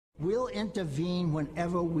We'll intervene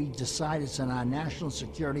whenever we decide it's in our national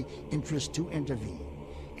security interest to intervene.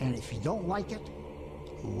 And if you don't like it,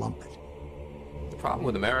 lump it. The problem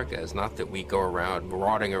with America is not that we go around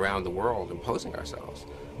marauding around the world imposing ourselves.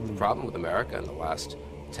 The problem with America in the last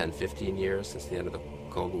 10, 15 years since the end of the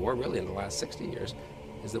Cold War, really in the last 60 years,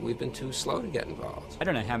 is that we've been too slow to get involved. I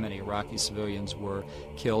don't know how many Iraqi civilians were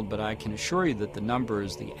killed, but I can assure you that the number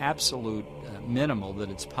is the absolute minimal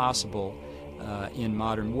that it's possible in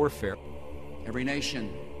modern warfare. Every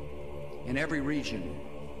nation in every region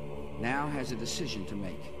now has a decision to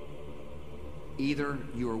make. Either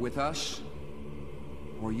you are with us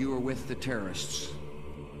or you are with the terrorists.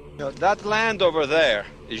 You know, that land over there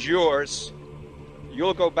is yours.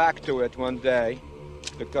 You'll go back to it one day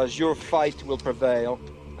because your fight will prevail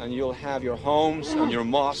and you'll have your homes and your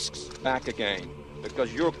mosques back again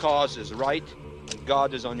because your cause is right and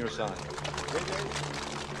God is on your side.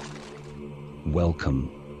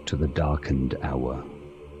 Welcome to the darkened hour.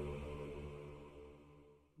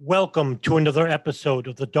 Welcome to another episode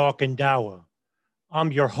of the Darkened Hour.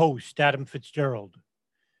 I'm your host, Adam Fitzgerald.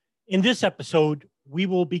 In this episode, we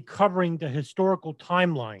will be covering the historical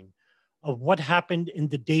timeline of what happened in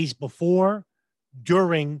the days before,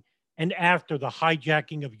 during, and after the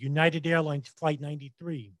hijacking of United Airlines Flight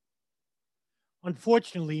 93.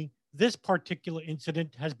 Unfortunately, this particular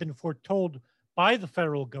incident has been foretold by the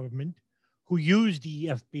federal government, who used the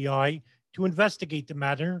FBI to investigate the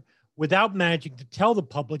matter without managing to tell the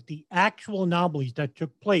public the actual anomalies that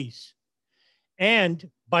took place, and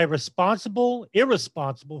by irresponsible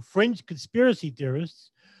fringe conspiracy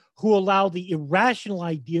theorists who allow the irrational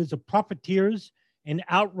ideas of profiteers and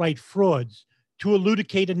outright frauds to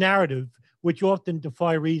elucidate a narrative which often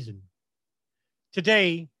defy reason.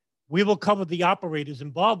 Today, we will cover the operators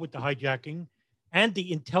involved with the hijacking and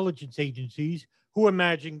the intelligence agencies who are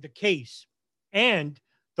managing the case, and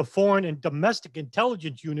the foreign and domestic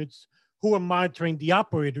intelligence units who are monitoring the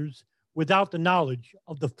operators without the knowledge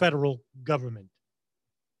of the federal government.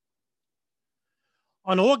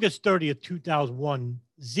 On August 30th, 2001,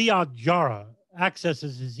 Ziad Jarrah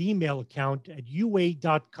accesses his email account at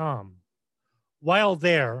UA.com. While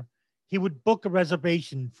there, he would book a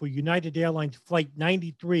reservation for United Airlines Flight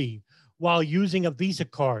 93 while using a Visa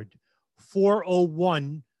card,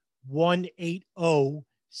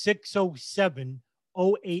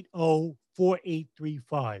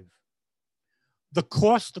 401-180-607-080-4835. The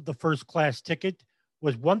cost of the first class ticket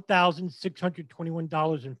was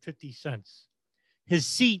 $1,621.50. His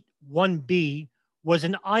seat, 1B, was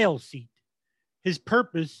an aisle seat. His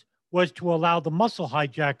purpose was to allow the muscle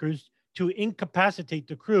hijackers to incapacitate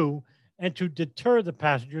the crew and to deter the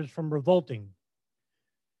passengers from revolting.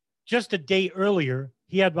 Just a day earlier,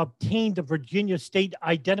 he had obtained a Virginia state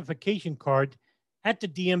identification card at the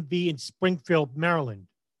DMV in Springfield, Maryland.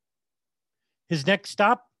 His next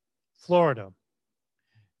stop, Florida.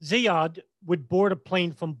 Ziad would board a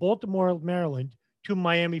plane from Baltimore, Maryland to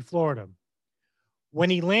Miami, Florida.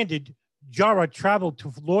 When he landed, Jarrah traveled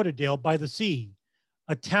to Lauderdale by the Sea,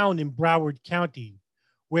 a town in Broward County,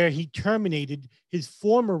 where he terminated his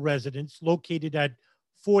former residence located at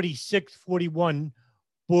 4641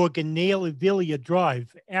 Bougainvillea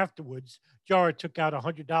Drive. Afterwards, Jarrah took out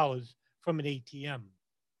 $100 from an ATM.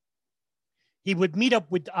 He would meet up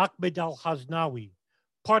with Ahmed Al-Haznawi,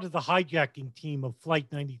 part of the hijacking team of Flight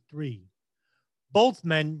 93. Both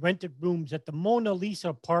men rented rooms at the Mona Lisa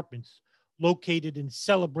Apartments, located in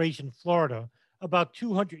Celebration, Florida, about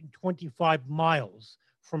 225 miles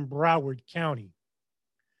from Broward County.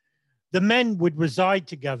 The men would reside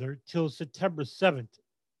together till September 7th.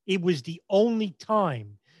 It was the only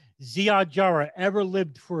time Ziad Jarrah ever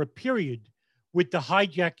lived for a period with the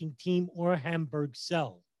hijacking team or a Hamburg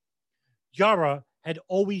cell. Jarrah had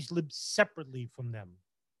always lived separately from them.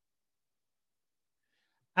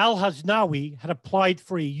 Al-Haznawi had applied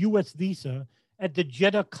for a U.S. visa at the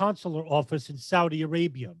Jeddah consular office in Saudi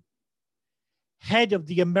Arabia. Head of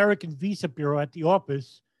the American Visa Bureau at the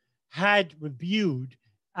office had reviewed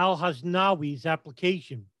Al-Haznawi's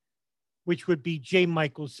application, which would be J.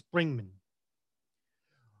 Michael Springman.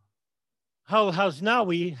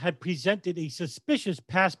 Al-Haznawi had presented a suspicious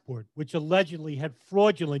passport, which allegedly had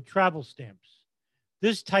fraudulent travel stamps.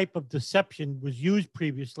 This type of deception was used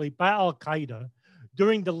previously by Al-Qaeda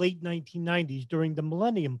during the late 1990s during the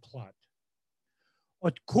Millennium Plot.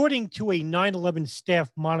 According to a 9/11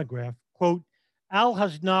 staff monograph, quote,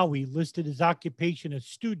 Al-Haznawi listed his occupation as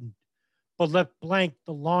student, but left blank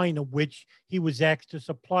the line of which he was asked to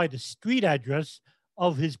supply the street address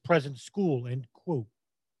of his present school, end quote.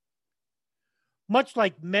 Much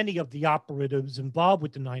like many of the operatives involved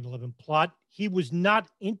with the 9/11 plot, he was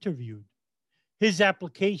not interviewed. His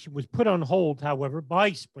application was put on hold, however,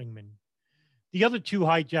 by Springman. The other two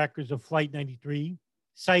hijackers of Flight 93,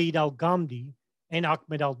 Saeed Al-Ghamdi and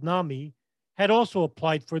Ahmed Al-Nami, had also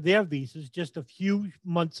applied for their visas just a few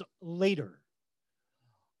months later.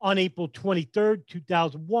 On April 23,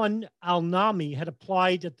 2001, Al-Nami had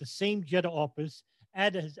applied at the same Jeddah office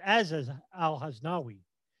as Al-Hasnawi.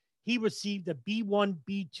 He received a B1,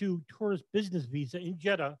 B2 tourist business visa in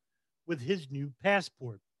Jeddah with his new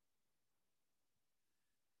passport.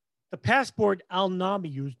 The passport Al-Nami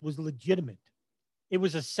used was legitimate. It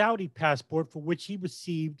was a Saudi passport for which he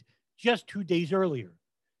received just 2 days earlier.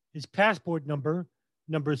 His passport number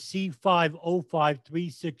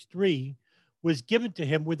C505363, was given to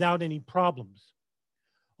him without any problems.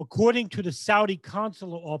 According to the Saudi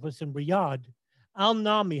consular office in Riyadh,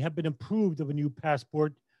 Al-Nami had been approved of a new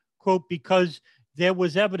passport, quote, because there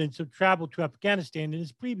was evidence of travel to Afghanistan in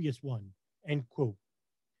his previous one, end quote.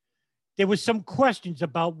 There was some questions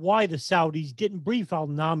about why the Saudis didn't brief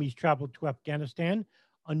Al-Nami's travel to Afghanistan,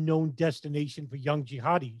 a known destination for young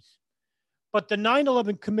jihadis. But the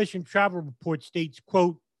 9/11 Commission travel report states,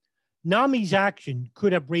 quote, Nami's action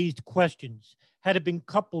could have raised questions had it been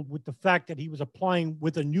coupled with the fact that he was applying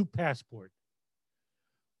with a new passport.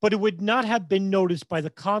 But it would not have been noticed by the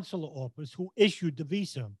consular office who issued the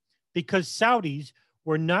visa because Saudis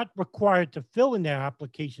were not required to fill in their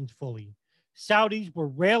applications fully. Saudis were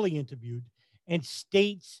rarely interviewed, and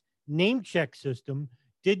states' name check system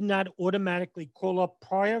did not automatically call up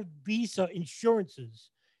prior visa insurances.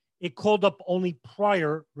 It called up only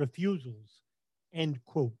prior refusals, end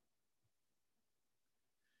quote.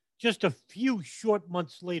 Just a few short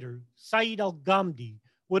months later, Saeed Al-Ghamdi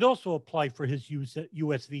would also apply for his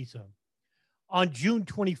U.S. visa. On June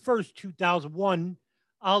 21, 2001,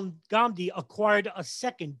 Al-Ghamdi acquired a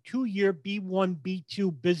second 2-year B1,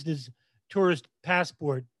 B2 business tourist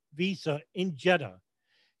passport visa in Jeddah.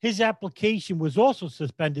 His application was also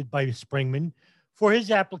suspended by Springman, for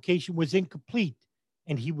his application was incomplete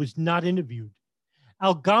and he was not interviewed.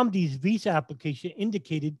 Al-Ghamdi's visa application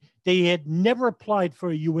indicated that he had never applied for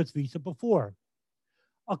a U.S. visa before.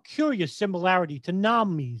 A curious similarity to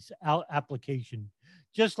Nami's application.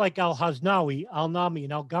 Just like Al-Hasnawi, Al-Nami,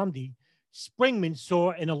 and Al-Ghamdi, Springman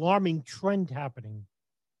saw an alarming trend happening.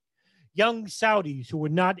 Young Saudis who were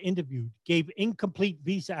not interviewed gave incomplete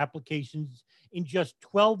visa applications in just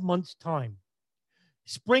 12 months' time.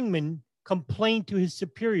 Springman complained to his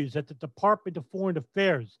superiors at the Department of Foreign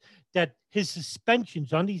Affairs that his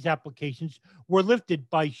suspensions on these applications were lifted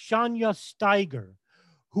by Shania Steiger,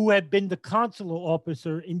 who had been the consular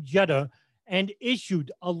officer in Jeddah and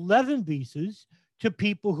issued 11 visas to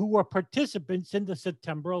people who were participants in the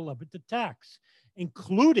September 11th attacks,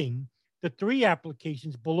 including the 3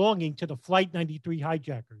 applications belonging to the Flight 93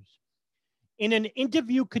 hijackers. In an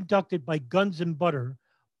interview conducted by Guns and Butter,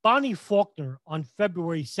 Bonnie Faulkner on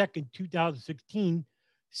February 2nd, 2016,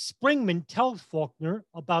 Springman tells Faulkner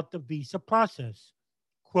about the visa process.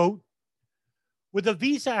 Quote, with a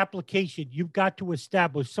visa application, you've got to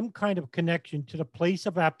establish some kind of connection to the place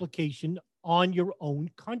of application on your own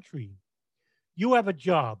country. You have a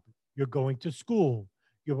job, you're going to school,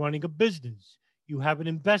 you're running a business, you have an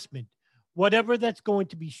investment, whatever that's going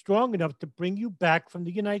to be strong enough to bring you back from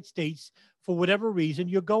the United States for whatever reason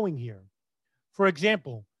you're going here. For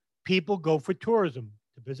example, people go for tourism,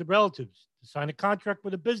 to visit relatives, to sign a contract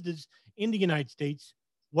with a business in the United States,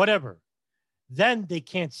 whatever. Then they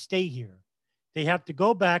can't stay here. They have to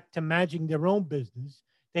go back to managing their own business.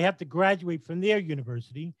 They have to graduate from their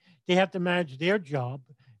university. They have to manage their job.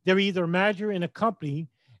 They're either a manager in a company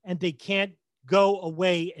and they can't go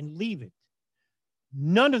away and leave it.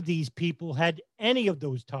 None of these people had any of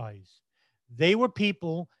those ties. They were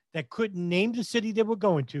people that couldn't name the city they were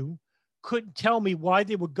going to, couldn't tell me why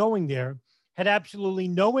they were going there, had absolutely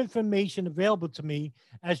no information available to me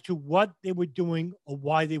as to what they were doing or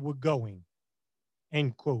why they were going,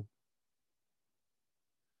 end quote.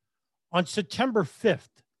 On September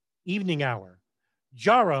 5th, evening hour,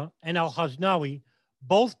 Jara and Al-Hasnawi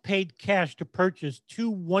both paid cash to purchase 2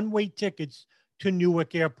 one-way tickets to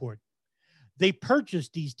Newark Airport. They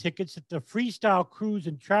purchased these tickets at the Freestyle Cruise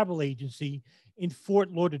and Travel Agency in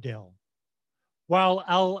Fort Lauderdale,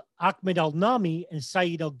 while Ahmed Al-Nami and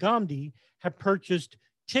Saeed Al-Ghamdi had purchased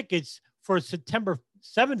tickets for a September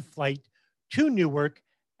 7th flight to Newark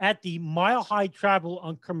at the Mile High Travel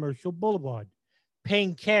on Commercial Boulevard,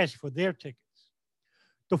 paying cash for their tickets.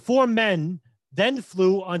 The 4 men then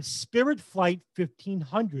flew on Spirit Flight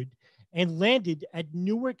 1500 and landed at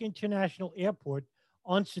Newark International Airport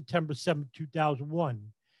on September 7, 2001,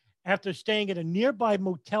 after staying at a nearby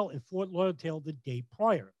motel in Fort Lauderdale the day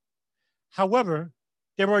prior. However,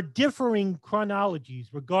 There are differing chronologies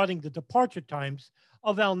regarding the departure times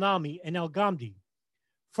of Al-Nami and Al-Ghamdi.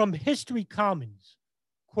 From History Commons,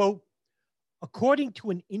 quote, according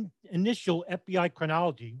to an initial FBI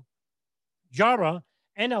chronology, Jara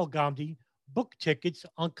and Al-Ghamdi booked tickets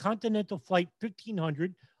on Continental Flight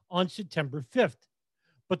 1500 on September 5th.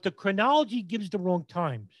 But the chronology gives the wrong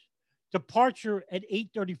times. Departure at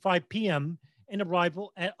 8:35 p.m. and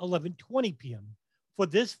arrival at 11:20 p.m. for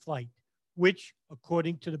this flight, which,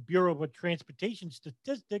 according to the Bureau of Transportation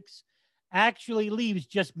Statistics, actually leaves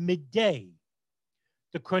just midday.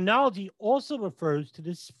 The chronology also refers to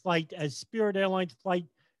this flight as Spirit Airlines Flight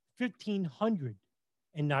 1500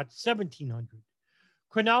 and not 1700.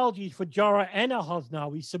 Chronologies for Jara and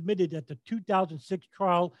Al-Haznawi submitted at the 2006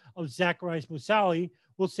 trial of Zacharias Moussaoui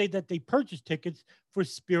will say that they purchased tickets for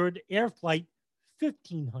Spirit Air Flight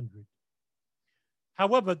 1500.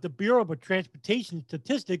 However, the Bureau of Transportation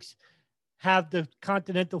Statistics have the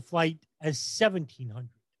Continental flight as 1700.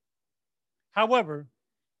 However,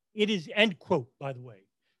 it is, end quote, by the way.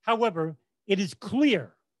 However, it is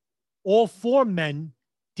clear all four men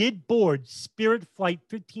did board Spirit Flight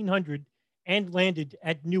 1500 and landed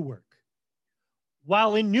at Newark.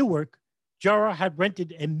 While in Newark, Jara had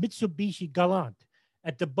rented a Mitsubishi Galant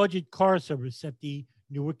at the budget car service at the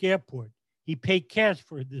Newark airport. He paid cash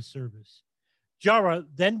for this service. Jara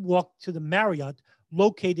then walked to the Marriott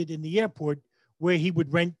located in the airport where he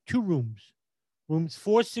would rent two rooms, rooms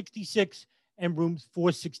 466 and rooms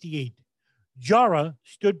 468. Jara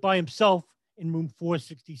stood by himself in room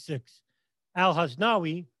 466.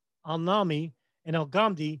 Al-Haznawi, Al-Nami, and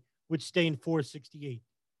Al-Ghamdi would stay in 468.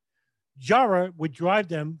 Jara would drive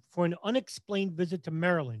them for an unexplained visit to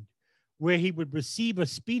Maryland, where he would receive a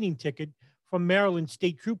speeding ticket from Maryland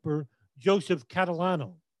State Trooper Joseph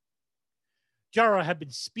Catalano. Jara had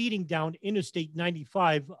been speeding down Interstate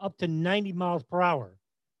 95 up to 90 miles per hour.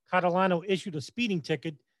 Catalano issued a speeding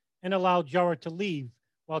ticket and allowed Jara to leave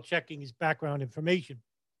while checking his background information.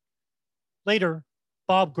 Later,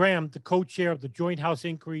 Bob Graham, the co-chair of the Joint House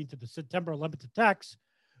inquiry into the September 11th attacks,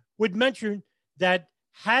 would mention that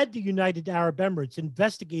had the United Arab Emirates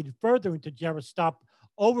investigated further into Jara's stop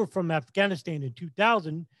over from Afghanistan in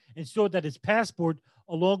 2000 and saw that his passport,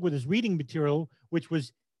 along with his reading material, which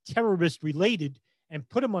was terrorist related, and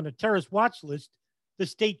put him on a terrorist watch list, the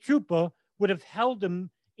state trooper would have held him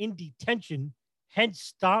in detention,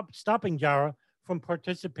 hence stopping Jara from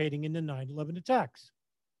participating in the 9/11 attacks.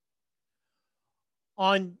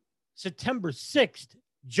 On September 6th,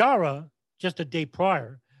 Jara, just a day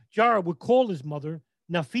prior, Jara would call his mother,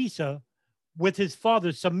 Nafisa, with his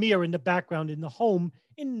father, Samir, in the background in the home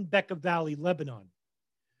in Bekaa Valley, Lebanon.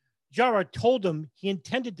 Jara told him he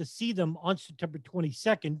intended to see them on September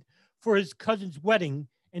 22nd for his cousin's wedding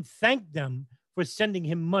and thanked them for sending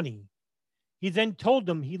him money. He then told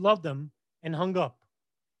them he loved them and hung up.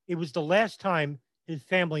 It was the last time his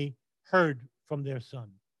family heard from their son.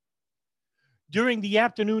 During the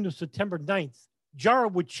afternoon of September 9th, Jara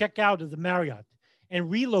would check out of the Marriott and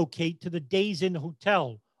relocate to the Days Inn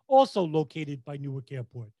Hotel, also located by Newark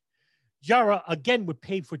Airport. Jara again would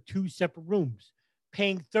pay for two separate rooms,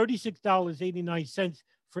 paying $36.89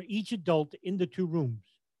 for each adult in the two rooms.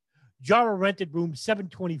 Jara rented room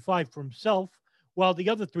 725 for himself, while the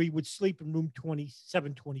other three would sleep in room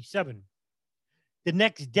 727. The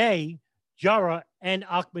next day, Jara and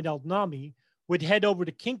Ahmed Al-Nami would head over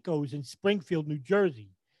to Kinko's in Springfield, New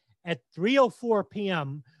Jersey. At 3:04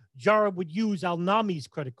 p.m., Jara would use Al-Nami's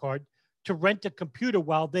credit card to rent a computer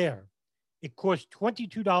while there. It cost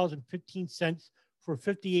 $22.15 for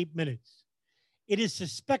 58 minutes. It is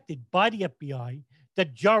suspected by the FBI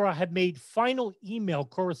that Jara had made final email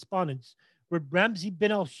correspondence with Ramzi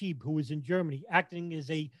bin al-Shib, who was in Germany, acting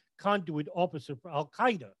as a conduit officer for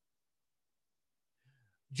Al-Qaeda.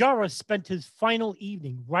 Jara spent his final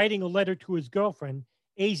evening writing a letter to his girlfriend,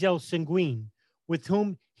 Azel Senguin, with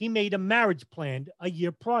whom he made a marriage plan a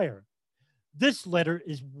year prior. This letter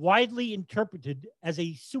is widely interpreted as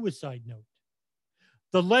a suicide note.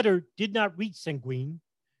 The letter did not reach Senguin.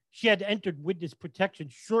 She had entered witness protection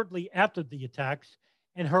shortly after the attacks,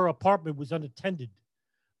 and her apartment was unattended.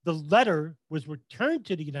 The letter was returned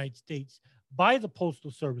to the United States by the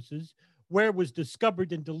Postal Services, where it was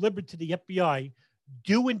discovered and delivered to the FBI,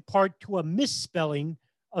 due in part to a misspelling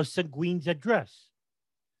of Senguin's address.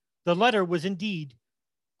 The letter was indeed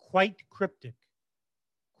quite cryptic.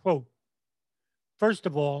 Quote, first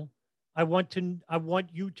of all, I want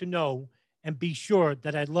you to know and be sure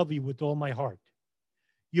that I love you with all my heart.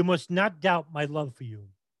 You must not doubt my love for you.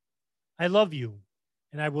 I love you,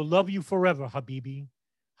 and I will love you forever, Habibi,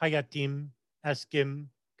 Hayatim, Askim,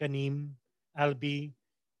 Ganim, Albi,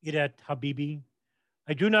 Irat Habibi.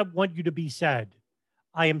 I do not want you to be sad.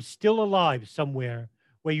 I am still alive somewhere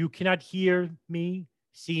where you cannot hear me,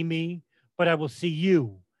 see me, but I will see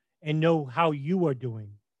you and know how you are doing.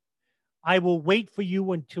 I will wait for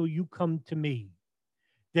you until you come to me.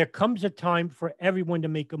 There comes a time for everyone to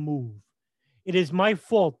make a move. It is my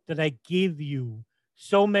fault that I gave you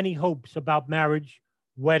so many hopes about marriage,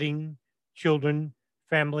 wedding, children,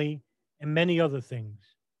 family, and many other things.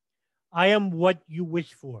 I am what you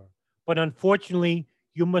wish for, but unfortunately,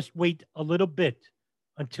 you must wait a little bit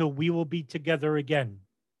until we will be together again.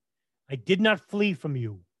 I did not flee from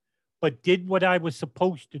you, but did what I was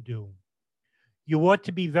supposed to do. You ought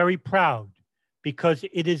to be very proud because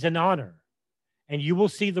it is an honor, and you will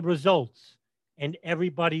see the results, and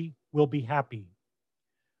everybody will be happy.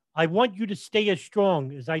 I want you to stay as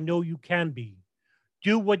strong as I know you can be.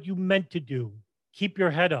 Do what you meant to do. Keep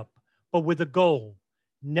your head up, but with a goal.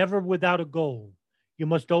 Never without a goal. You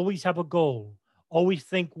must always have a goal. Always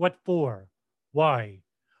think what for, why.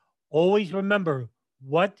 Always remember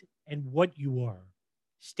what and what you are.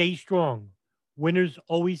 Stay strong. Winners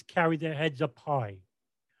always carry their heads up high.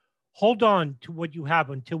 Hold on to what you have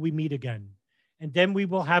until we meet again, and then we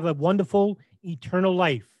will have a wonderful eternal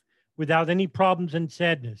life without any problems and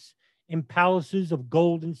sadness, in palaces of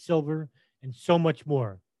gold and silver, and so much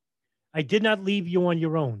more. I did not leave you on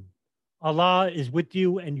your own. Allah is with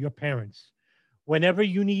you and your parents. Whenever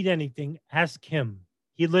you need anything, ask Him.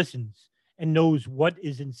 He listens and knows what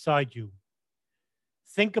is inside you.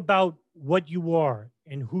 Think about what you are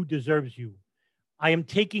and who deserves you. I am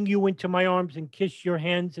taking you into my arms and kiss your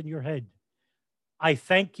hands and your head. I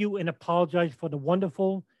thank you and apologize for the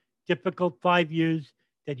wonderful, difficult 5 years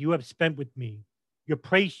that you have spent with me. Your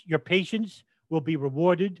patience will be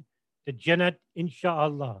rewarded. The Jannat,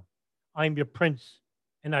 inshallah. I am your prince,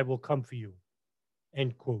 and I will come for you.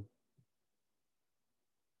 End quote.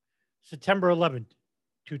 September 11th,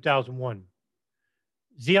 2001.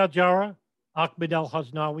 Zia Jara, Ahmed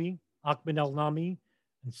al-Haznawi, Ahmed al-Nami,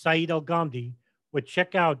 and Saeed al-Ghamdi would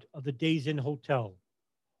check out of the Days Inn Hotel.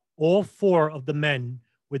 All four of the men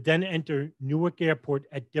would then enter Newark Airport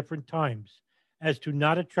at different times as to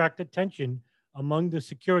not attract attention among the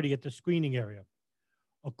security at the screening area.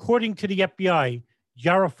 According to the FBI,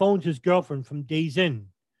 Jara phones his girlfriend from Days Inn,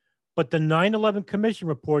 but the 9/11 Commission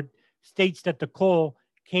report states that the call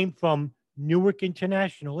came from Newark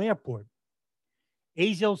International Airport.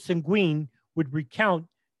 Azel Sanguine would recount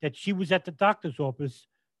that she was at the doctor's office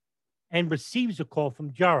and receives a call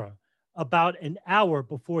from Jara about an hour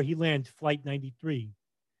before he lands Flight 93.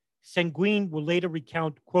 Sanguine will later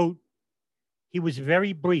recount, quote, he was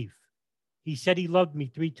very brief. He said he loved me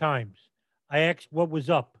 3 times. I asked what was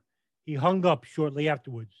up. He hung up shortly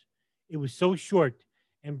afterwards. It was so short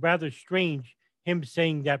and rather strange him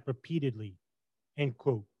saying that repeatedly, end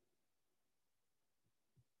quote.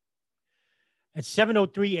 At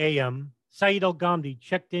 7:03 a.m., Saeed al-Ghamdi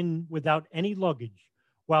checked in without any luggage,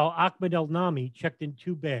 while Ahmed al-Nami checked in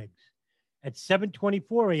 2 bags. At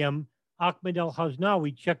 7:24 a.m., Ahmed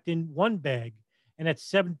al-Haznawi checked in 1 bag, and at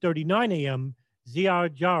 7:39 a.m., Zia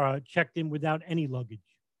Jara checked in without any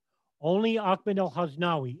luggage. Only Ahmed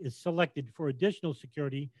al-Haznawi is selected for additional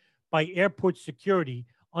security by airport security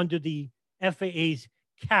under the FAA's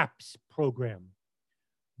CAPS program.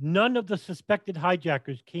 None of the suspected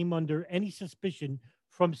hijackers came under any suspicion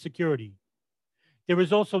from security. There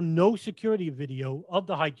is also no security video of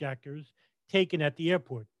the hijackers taken at the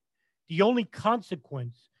airport. The only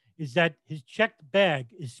consequence is that his checked bag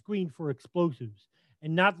is screened for explosives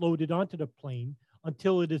and not loaded onto the plane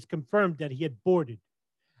until it is confirmed that he had boarded.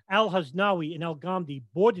 Al-Haznawi and Al-Ghamdi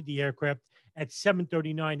boarded the aircraft at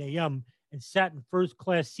 7:39 a.m. and sat in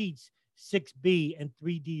first-class seats 6B and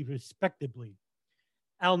 3D respectively.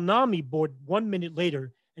 Al-Nami boarded 1 minute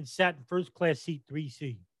later and sat in first-class seat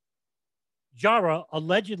 3C. Jara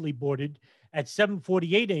allegedly boarded at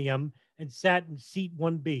 7:48 a.m. and sat in seat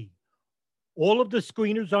 1B. All of the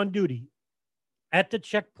screeners on duty at the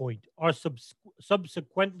checkpoint are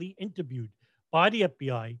subsequently interviewed by the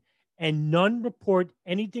FBI, and none report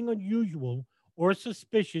anything unusual or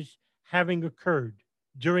suspicious having occurred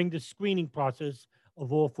during the screening process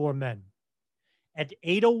of all 4 men. At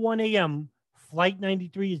 8:01 a.m., Flight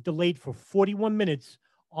 93 is delayed for 41 minutes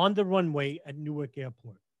on the runway at Newark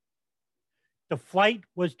Airport. The flight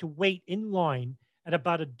was to wait in line at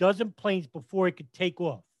about a dozen planes before it could take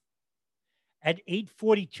off. At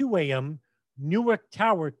 8:42 a.m., Newark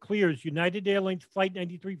Tower clears United Airlines Flight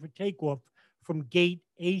 93 for takeoff from gate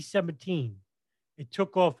A17. It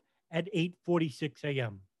took off at 8:46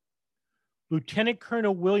 a.m. Lieutenant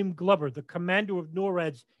Colonel William Glover, the commander of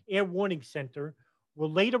NORAD's Air Warning Center,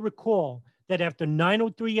 will later recall that after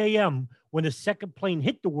 9:03 a.m., when the second plane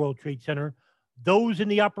hit the World Trade Center, those in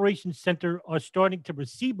the operations center are starting to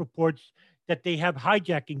receive reports that they have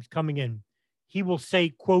hijackings coming in. He will say,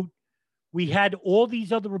 quote, "We had all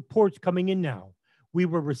these other reports coming in now. We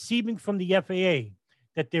were receiving from the FAA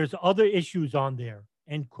that there's other issues on there,"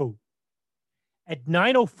 end quote. At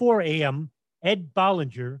 9:04 a.m., Ed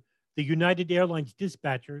Bollinger, the United Airlines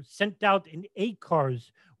dispatcher, sent out an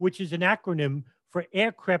ACARS, which is an acronym for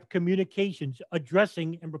Aircraft Communications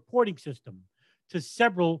Addressing and Reporting System, to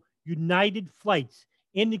several United flights,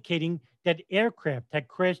 indicating that aircraft had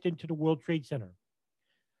crashed into the World Trade Center.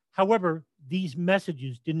 However, these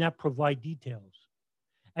messages did not provide details.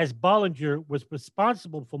 As Bollinger was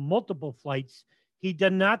responsible for multiple flights, he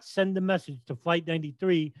did not send the message to Flight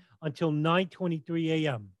 93 until 9:23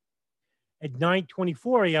 a.m. At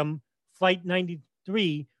 9:24 a.m., Flight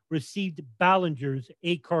 93 received Bollinger's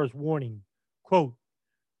ACARS warning, quote,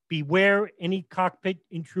 "Beware any cockpit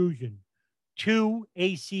intrusion. 2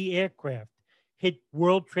 AC aircraft hit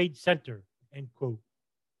World Trade Center," end quote.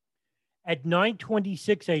 At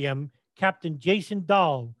 9:26 a.m., Captain Jason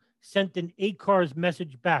Dahl sent an ACARS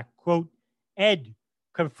message back, quote, "Ed,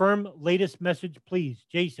 confirm latest message, please,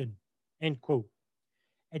 Jason," end quote.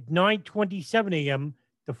 At 9:27 a.m.,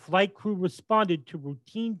 the flight crew responded to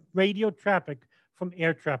routine radio traffic from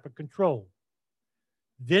air traffic control.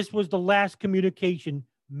 This was the last communication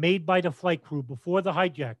made by the flight crew before the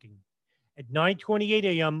hijacking. At 9:28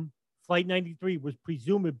 a.m., Flight 93 was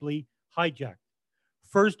presumably hijacked.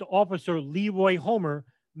 First Officer Leroy Homer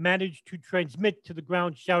managed to transmit to the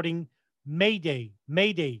ground shouting, "Mayday,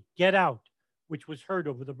 Mayday, get out," which was heard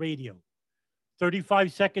over the radio.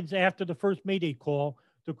 35 seconds after the first Mayday call,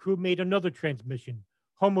 the crew made another transmission.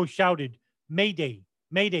 Homer shouted, "Mayday,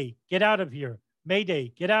 Mayday, get out of here. Mayday,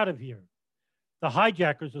 get out of here." The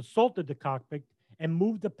hijackers assaulted the cockpit and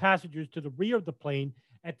moved the passengers to the rear of the plane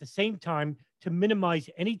at the same time to minimize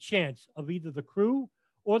any chance of either the crew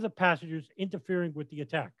or the passengers interfering with the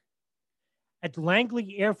attack. At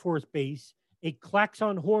Langley Air Force Base, a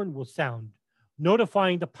klaxon horn will sound,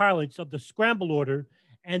 notifying the pilots of the scramble order,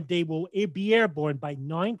 and they will be airborne by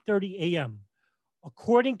 9:30 a.m.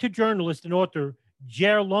 According to journalist and author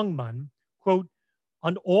Jer Lungman, quote,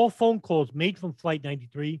 "On all phone calls made from Flight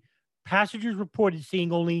 93, passengers reported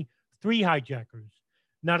seeing only 3 hijackers.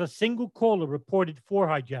 Not a single caller reported 4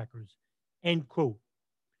 hijackers," end quote.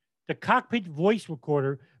 The cockpit voice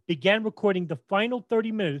recorder began recording the final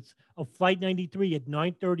 30 minutes of Flight 93 at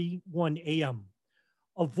 9:31 a.m.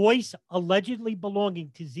 A voice allegedly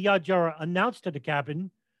belonging to Zia Jarrah announced to the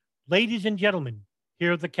cabin, "Ladies and gentlemen,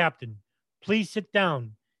 hear the captain. Please sit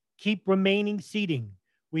down. Keep remaining seating.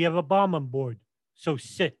 We have a bomb on board, so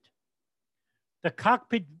sit." The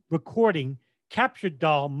cockpit recording captured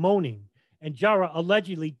Dahl moaning and Jarrah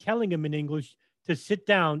allegedly telling him in English to sit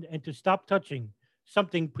down and to stop touching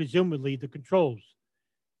something, presumably the controls.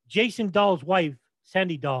 Jason Dahl's wife,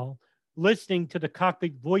 Sandy Dahl, listening to the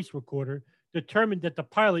cockpit voice recorder, determined that the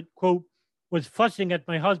pilot, quote, "was fussing at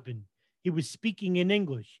my husband. He was speaking in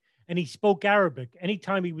English, and he spoke Arabic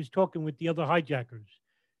anytime he was talking with the other hijackers.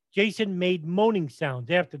 Jason made moaning sounds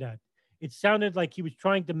after that. It sounded like he was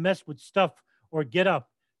trying to mess with stuff or get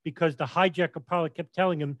up because the hijacker pilot kept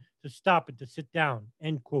telling him to stop and to sit down,"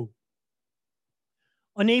 end quote.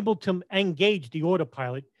 Unable to engage the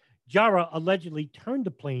autopilot, Jarrah allegedly turned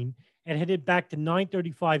the plane and headed back to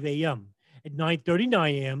 9:35 a.m. At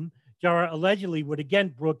 9:39 a.m., Jarrah allegedly would again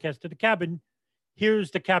broadcast to the cabin,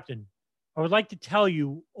 "Here's the captain. I would like to tell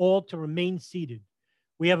you all to remain seated.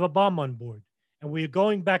 We have a bomb on board, and we are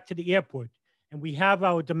going back to the airport, and we have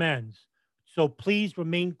our demands. So please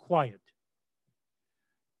remain quiet."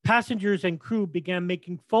 Passengers and crew began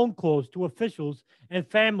making phone calls to officials and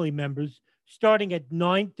family members starting at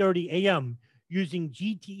 9:30 a.m. using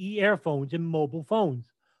GTE airphones and mobile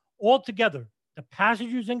phones. Altogether, the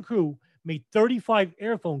passengers and crew made 35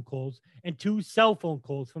 airphone calls and 2 cell phone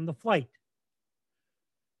calls from the flight.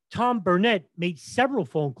 Tom Burnett made several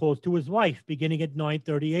phone calls to his wife beginning at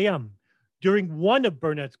 9:30 a.m. During one of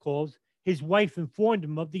Burnett's calls, his wife informed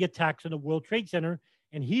him of the attacks on the World Trade Center,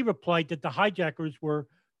 and he replied that the hijackers were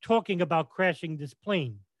talking about crashing this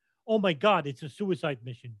plane. "Oh my God, it's a suicide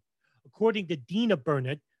mission." According to Dina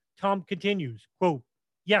Burnett, Tom continues, quote,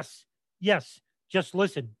 yes, just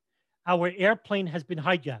listen. Our airplane has been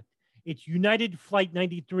hijacked. It's United Flight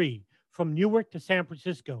 93 from Newark to San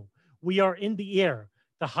Francisco. We are in the air.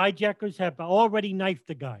 The hijackers have already knifed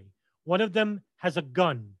the guy. One of them has a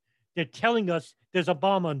gun. They're telling us there's a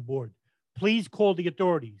bomb on board. Please call the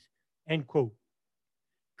authorities," end quote.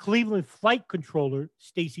 Cleveland flight controller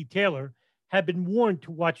Stacy Taylor had been warned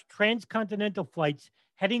to watch transcontinental flights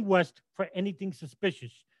heading west for anything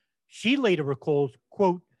suspicious. She later recalls,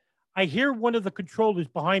 quote, I hear one of the controllers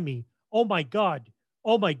behind me, oh my God,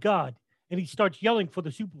 oh my God. And he starts yelling for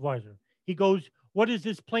the supervisor. He goes, what is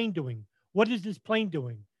this plane doing? What is this plane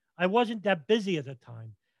doing? I wasn't that busy at the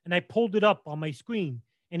time. And I pulled it up on my screen,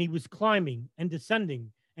 and he was climbing and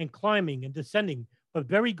descending and climbing and descending, but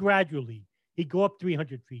very gradually. He'd go up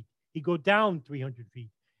 300 feet. He'd go down 300 feet.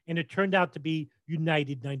 And it turned out to be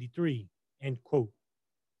United 93, end quote.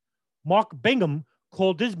 Mark Bingham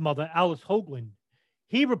called his mother, Alice Hoagland.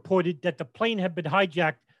 He reported that the plane had been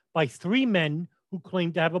hijacked by 3 men who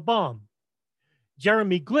claimed to have a bomb.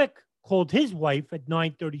 Jeremy Glick called his wife at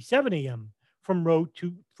 9:37 a.m. from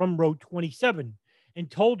row 27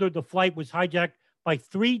 and told her the flight was hijacked by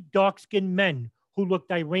 3 dark-skinned men who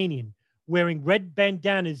looked Iranian, wearing red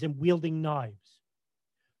bandanas and wielding knives.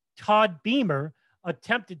 Todd Beamer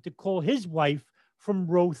attempted to call his wife from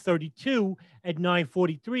row 32 at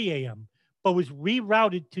 9:43 a.m., but was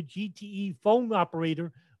rerouted to GTE phone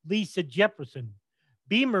operator Lisa Jefferson.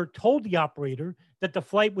 Beamer told the operator that the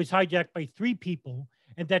flight was hijacked by 3 people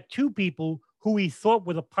and that 2 people who he thought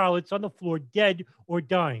were the pilots on the floor dead or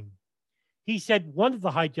dying. He said one of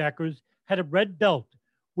the hijackers had a red belt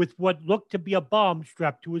with what looked to be a bomb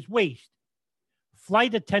strapped to his waist.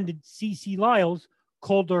 Flight attendant Cece Lyles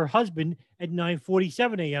called her husband at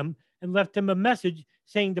 9:47 a.m. and left him a message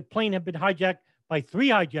saying the plane had been hijacked by 3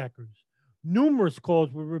 hijackers. Numerous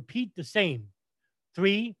calls would repeat the same.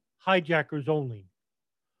 3 hijackers only.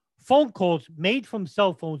 Phone calls made from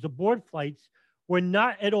cell phones aboard flights were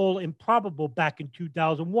not at all improbable back in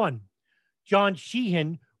 2001. John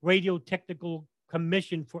Sheehan, Radio Technical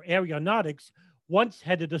Commission for Aeronautics, once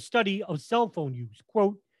headed a study of cell phone use.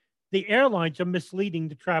 Quote, the airlines are misleading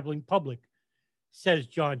the traveling public, says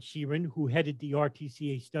John Sheehan, who headed the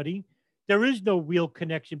RTCA study. There is no real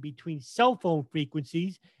connection between cell phone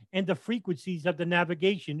frequencies and the frequencies of the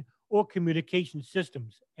navigation or communication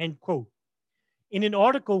systems, end quote. In an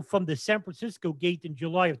article from the San Francisco Gate in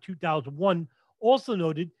July of 2001, also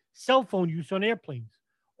noted cell phone use on airplanes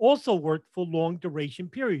also worked for long duration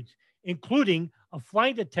periods, including a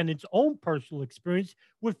flight attendant's own personal experience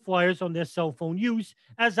with flyers on their cell phone use,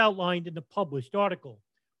 as outlined in the published article.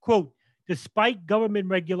 Quote, despite government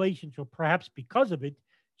regulations, or perhaps because of it,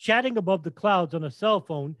 chatting above the clouds on a cell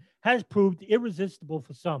phone has proved irresistible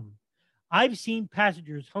for some. I've seen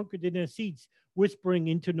passengers hunkered in their seats whispering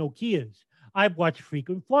into Nokias. I've watched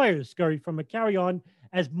frequent flyers scurry from a carry-on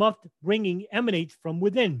as muffled ringing emanates from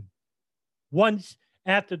within. Once,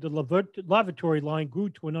 after the lavatory line grew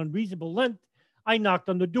to an unreasonable length, I knocked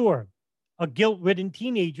on the door. A guilt-ridden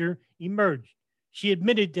teenager emerged. She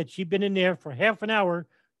admitted that she'd been in there for half an hour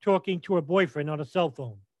talking to her boyfriend on a cell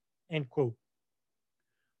phone, end quote.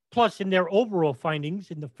 Plus, in their overall findings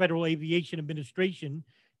in the Federal Aviation Administration,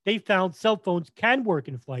 they found cell phones can work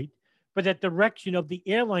in flight, but at the direction of the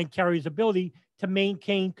airline carrier's ability to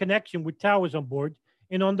maintain connection with towers on board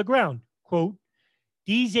and on the ground. Quote,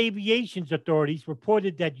 these aviation authorities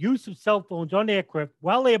reported that use of cell phones on aircraft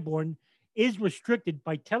while airborne is restricted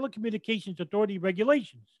by telecommunications authority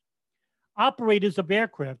regulations. Operators of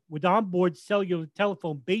aircraft with onboard cellular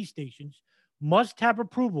telephone base stations must have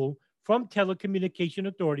approval from telecommunication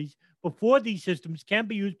authorities before these systems can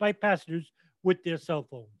be used by passengers with their cell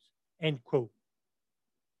phones, end quote.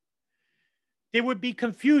 There would be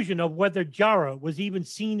confusion of whether Jara was even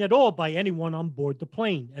seen at all by anyone on board the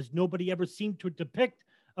plane, as nobody ever seemed to depict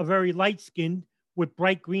a very light-skinned with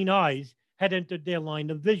bright green eyes had entered their line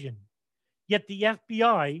of vision. Yet the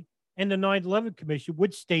FBI and the 9/11 Commission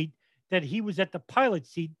would state that he was at the pilot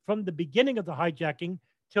seat from the beginning of the hijacking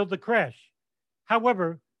till the crash.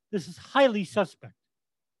 However, this is highly suspect.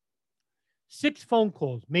 6 phone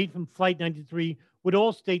calls made from Flight 93 would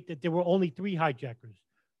all state that there were only 3 hijackers.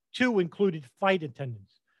 2 included flight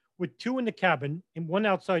attendants, with 2 in the cabin and 1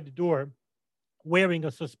 outside the door wearing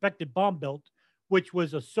a suspected bomb belt, which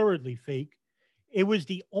was assuredly fake. It was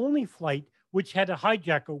the only flight which had a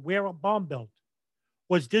hijacker wear a bomb belt.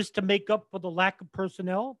 Was this to make up for the lack of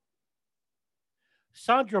personnel?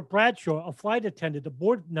 Sandra Bradshaw, a flight attendant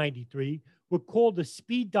aboard 93, would call the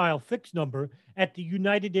speed dial fixed number at the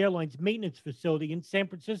United Airlines maintenance facility in San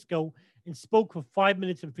Francisco and spoke for 5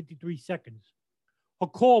 minutes and 53 seconds. Her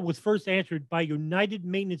call was first answered by a United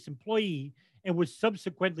maintenance employee and was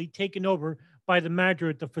subsequently taken over by the manager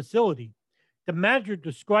at the facility. The manager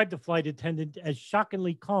described the flight attendant as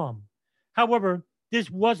shockingly calm. However, this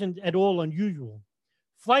wasn't at all unusual.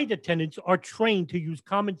 Flight attendants are trained to use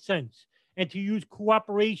common sense and to use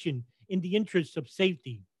cooperation in the interests of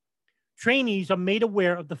safety. Trainees are made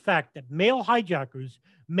aware of the fact that male hijackers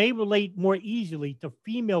may relate more easily to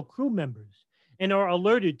female crew members and are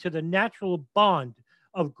alerted to the natural bond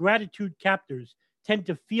of gratitude captors tend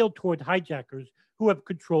to feel toward hijackers who have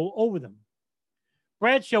control over them.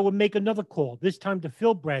 Bradshaw would make another call, this time to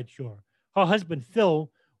Phil Bradshaw. Her husband,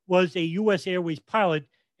 Phil, was a U.S. Airways pilot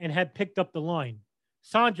and had picked up the line.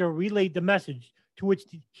 Sandra relayed the message, to which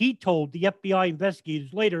he told the FBI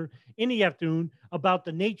investigators later in the afternoon about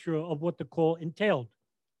the nature of what the call entailed.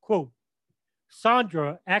 Quote,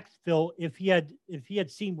 Sandra asked Phil if he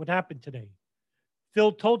had seen what happened today.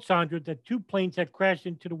 Phil told Sandra that 2 planes had crashed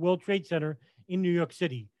into the World Trade Center in New York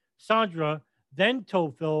City. Sandra then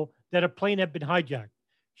told Phil that a plane had been hijacked.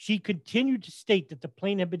 She continued to state that the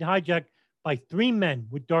plane had been hijacked by 3 men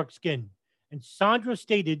with dark skin, and Sandra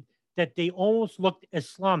stated that they almost looked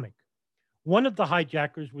Islamic. One of the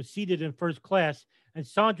hijackers was seated in first class, and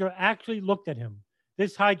Sandra actually looked at him.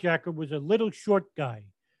 This hijacker was a little short guy.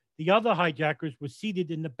 The other hijackers were seated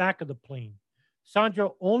in the back of the plane. Sandra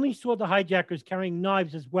only saw the hijackers carrying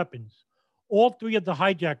knives as weapons. All 3 of the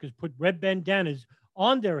hijackers put red bandanas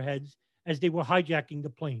on their heads as they were hijacking the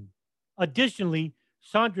plane. Additionally,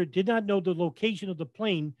 Sandra did not know the location of the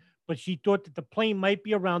plane, but she thought that the plane might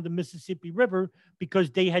be around the Mississippi River because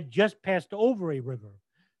they had just passed over a river.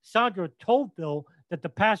 Sandra told Phil that the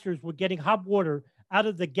passengers were getting hot water out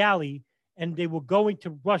of the galley and they were going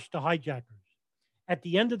to rush the hijackers. At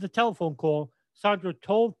the end of the telephone call, Sandra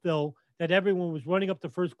told Phil that everyone was running up to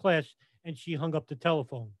first class and she hung up the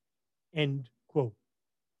telephone. End quote.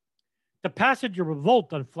 The passenger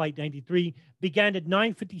revolt on Flight 93 began at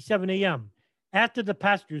 9:57 a.m. after the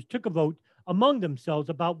passengers took a vote among themselves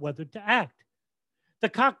about whether to act. The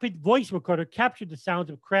cockpit voice recorder captured the sounds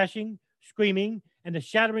of crashing, screaming, and the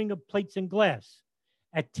shattering of plates and glass.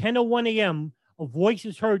 At 10:01 a.m., a voice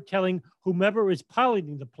is heard telling whomever is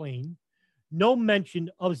piloting the plane. No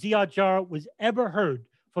mention of Ziad Jarrah was ever heard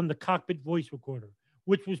from the cockpit voice recorder,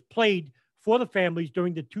 which was played for the families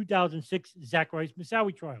during the 2006 Zacharias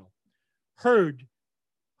Moussaoui trial. Heard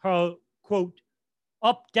her, quote,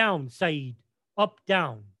 up, down, Saeed, up,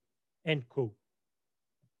 down, end quote.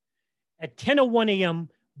 At 10:01 a.m.,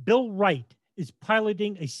 Bill Wright is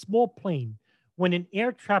piloting a small plane when an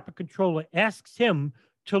air traffic controller asks him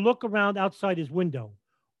to look around outside his window.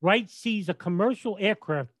 Wright sees a commercial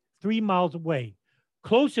aircraft 3 miles away,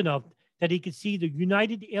 close enough that he could see the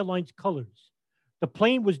United Airlines colors. The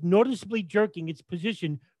plane was noticeably jerking its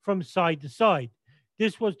position from side to side.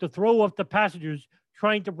 This was to throw off the passengers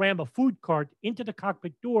trying to ram a food cart into the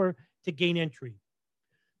cockpit door to gain entry.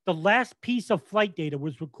 The last piece of flight data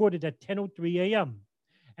was recorded at 10:03 a.m.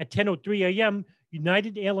 At 10:03 a.m.,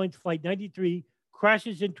 United Airlines Flight 93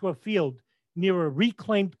 crashes into a field near a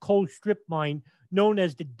reclaimed coal strip mine known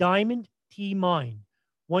as the Diamond T Mine,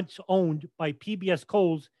 once owned by PBS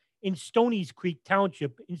Coals in Stony's Creek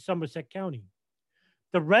Township in Somerset County.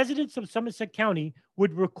 The residents of Somerset County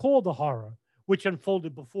would recall the horror which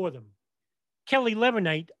unfolded before them. Kelly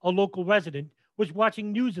Levernite, a local resident, was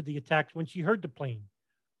watching news of the attacks when she heard the plane.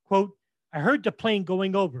 Quote, I heard the plane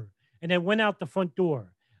going over, and I went out the front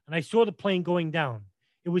door, and I saw the plane going down.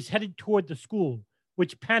 It was headed toward the school,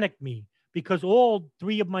 which panicked me because all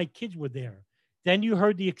 3 of my kids were there. Then you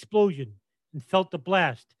heard the explosion and felt the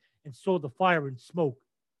blast and saw the fire and smoke.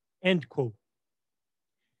 End quote.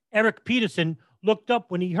 Eric Peterson looked up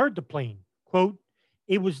when he heard the plane. Quote,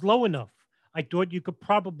 it was low enough. I thought you could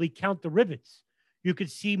probably count the rivets. You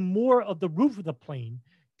could see more of the roof of the plane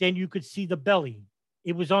than you could see the belly.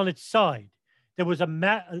 It was on its side. There was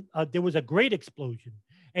a great explosion,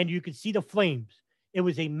 and you could see the flames. It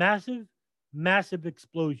was a massive, massive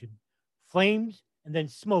explosion. Flames, and then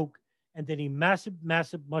smoke, and then a massive,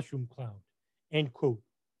 massive mushroom cloud. End quote.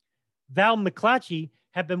 Val McClatchy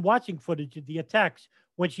had been watching footage of the attacks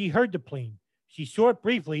when she heard the plane. She saw it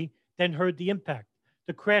briefly, then heard the impact.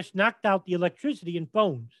 The crash knocked out the electricity and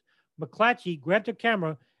phones. McClatchy grabbed her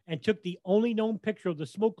camera and took the only known picture of the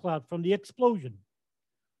smoke cloud from the explosion.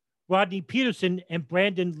 Rodney Peterson and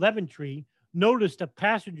Brandon Leventree noticed a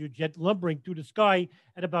passenger jet lumbering through the sky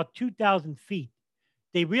at about 2,000 feet.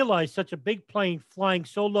 They realized such a big plane flying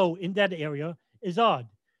so low in that area is odd.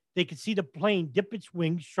 They could see the plane dip its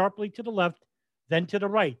wings sharply to the left, then to the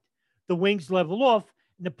right. The wings level off,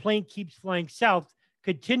 and the plane keeps flying south,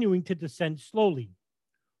 continuing to descend slowly.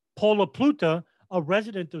 Paula Pluta, a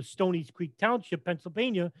resident of Stony's Creek Township,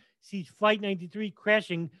 Pennsylvania, sees Flight 93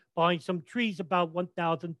 crashing behind some trees about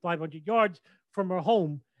 1,500 yards from her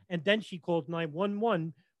home, and then she calls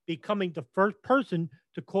 911, becoming the first person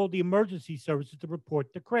to call the emergency services to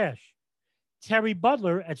report the crash. Terry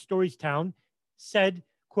Butler at Storystown said,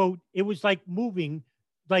 quote, it was like moving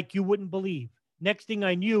like you wouldn't believe. Next thing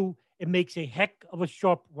I knew, it makes a heck of a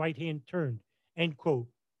sharp right-hand turn, end quote.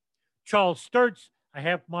 Charles Sturts, a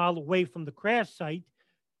half mile away from the crash site,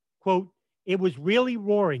 quote, it was really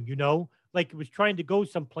roaring, like it was trying to go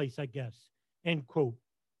someplace, I guess, end quote.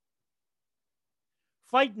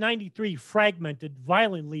 Flight 93 fragmented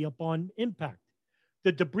violently upon impact.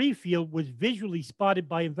 The debris field was visually spotted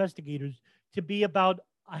by investigators to be about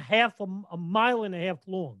a mile and a half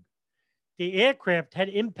long. The aircraft had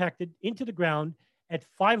impacted into the ground at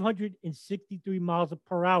 563 miles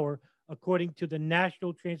per hour, according to the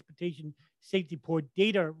National Transportation Safety Board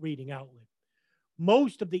data reading outlet.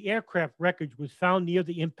 Most of the aircraft wreckage was found near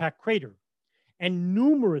the impact crater, and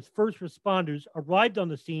numerous first responders arrived on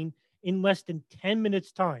the scene in less than 10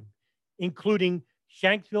 minutes' time, including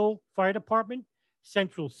Shanksville Fire Department,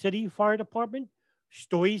 Central City Fire Department,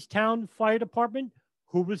 Stoystown Fire Department,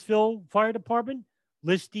 Hooversville Fire Department,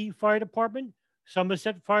 Lister Fire Department,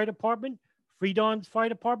 Somerset Fire Department, Freedom's Fire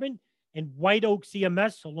Department, and White Oak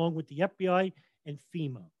CMS, along with the FBI and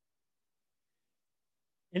FEMA.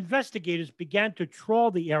 Investigators began to trawl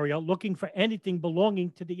the area looking for anything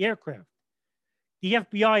belonging to the aircraft. The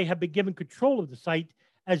FBI had been given control of the site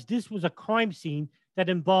as this was a crime scene that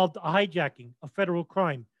involved a hijacking, a federal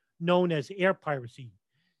crime known as air piracy.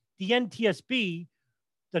 The NTSB,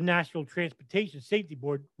 the National Transportation Safety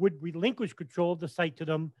Board, would relinquish control of the site to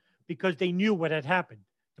them because they knew what had happened.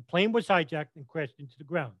 The plane was hijacked and crashed into the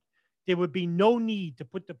ground. There would be no need to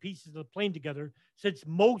put the pieces of the plane together since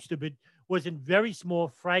most of it was in very small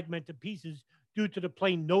fragmented pieces due to the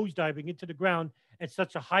plane nosediving into the ground at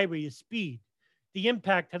such a high rate of speed. The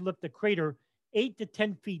impact had left the crater 8 to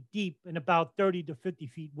 10 feet deep and about 30 to 50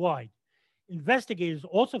 feet wide. Investigators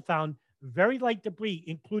also found very light debris,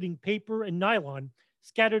 including paper and nylon,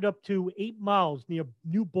 scattered up to 8 miles near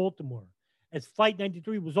New Baltimore, as Flight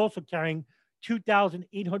 93 was also carrying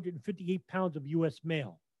 2,858 pounds of U.S.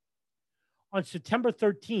 mail. On September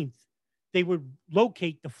 13th, they would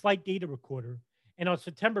locate the flight data recorder, and on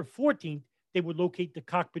September 14th, they would locate the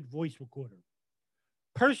cockpit voice recorder.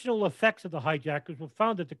 Personal effects of the hijackers were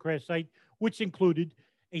found at the crash site, which included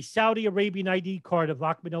a Saudi Arabian ID card of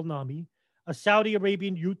Ahmed al-Nami, a Saudi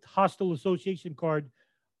Arabian Youth Hostel Association card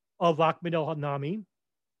of Ahmed al-Nami,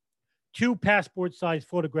 2 passport-sized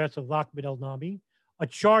photographs of Ahmed al-Nami, a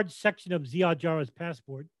charged section of Ziad Jarrah's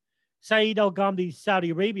passport, Saeed al-Ghamdi's Saudi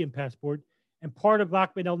Arabian passport, and part of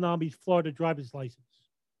Ahmed al-Nami's Florida driver's license.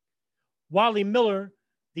 Wally Miller,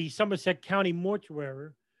 the Somerset County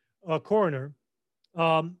mortuary coroner,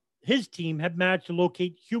 his team had managed to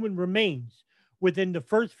locate human remains within the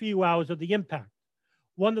first few hours of the impact.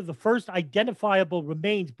 One of the first identifiable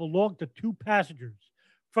remains belonged to 2 passengers.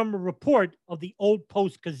 From a report of the Old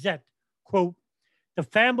Post Gazette, quote, the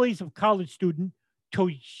families of college student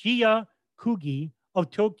Toshiya Kugi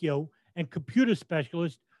of Tokyo and computer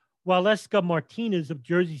specialist Waleska Martinez of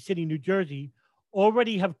Jersey City, New Jersey,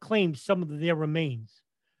 already have claimed some of their remains.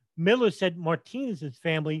 Miller said Martinez's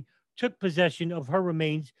family took possession of her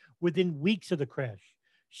remains within weeks of the crash.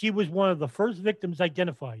 She was one of the first victims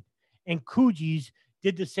identified, and Kugi's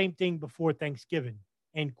did the same thing before Thanksgiving,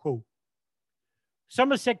 end quote.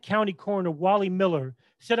 Somerset County Coroner Wally Miller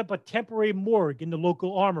set up a temporary morgue in the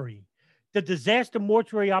local armory. The Disaster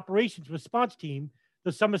Mortuary Operations Response Team,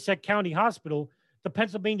 the Somerset County Hospital, the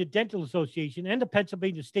Pennsylvania Dental Association, and the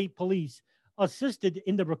Pennsylvania State Police assisted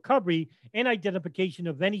in the recovery and identification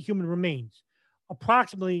of any human remains.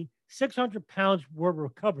 Approximately 600 pounds were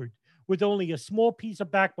recovered, with only a small piece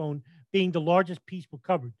of backbone being the largest piece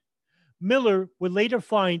recovered. Miller would later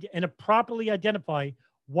find and properly identify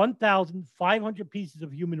 1,500 pieces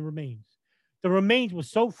of human remains. The remains were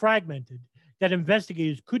so fragmented that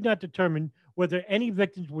investigators could not determine whether any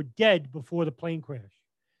victims were dead before the plane crash.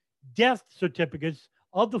 Death certificates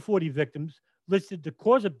of the 40 victims listed the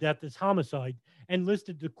cause of death as homicide and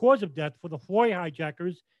listed the cause of death for the 4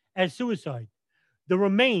 hijackers as suicide. The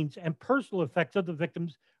remains and personal effects of the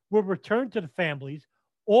victims were returned to the families.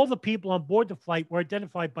 All the people on board the flight were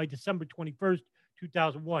identified by December 21st,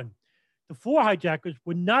 2001. The 4 hijackers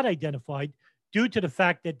were not identified due to the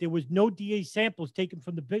fact that there was no DNA samples taken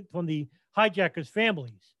from the hijackers'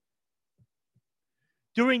 families.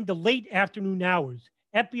 During the late afternoon hours,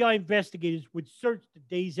 FBI investigators would search the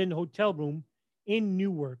Days Inn hotel room in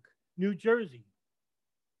Newark, New Jersey.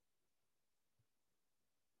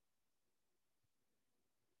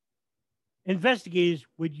 Investigators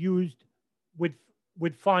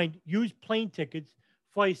would find used plane tickets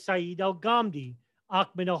for Saeed al-Ghamdi,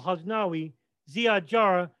 Ahmed al-Haznawi, Ziad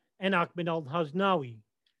Jarrah, and Ahmed al-Haznawi.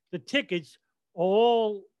 The tickets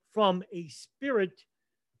all from a Spirit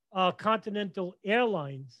Continental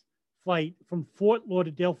Airlines flight from Fort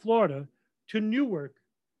Lauderdale, Florida, to Newark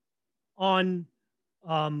on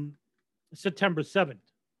September 7th.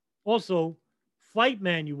 Also, flight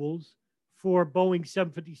manuals for Boeing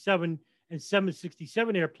 757 and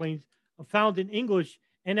 767 airplanes are found in English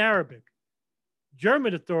and Arabic.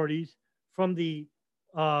 German authorities from the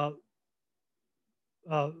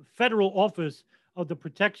Federal Office of the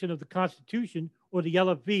Protection of the Constitution, or the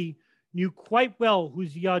LFV, knew quite well who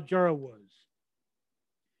Ziad Jarrah was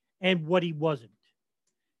and what he wasn't.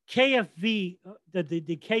 KFV, not the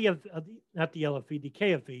LFV,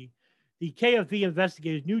 the KFV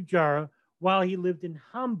investigators knew Jarrah while he lived in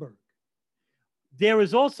Hamburg. There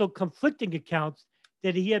is also conflicting accounts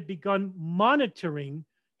that he had begun monitoring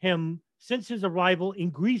him since his arrival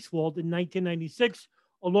in Greifswald in 1996,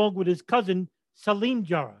 along with his cousin Salim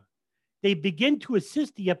Jarrah. They begin to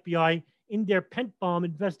assist the FBI in their pent bomb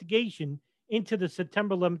investigation into the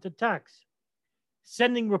September 11th attacks,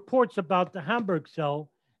 sending reports about the Hamburg cell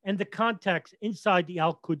and the contacts inside the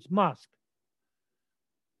Al-Quds Mosque.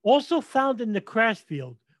 Also found in the crash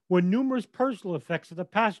field were numerous personal effects of the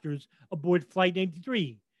passengers aboard Flight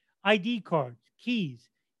 93, ID cards, keys,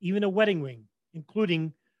 even a wedding ring,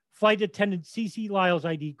 including flight attendant C.C. Lyle's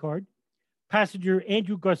ID card, passenger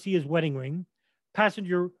Andrew Garcia's wedding ring,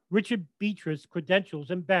 passenger Richard Beatrice's credentials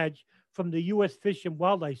and badge from the U.S. Fish and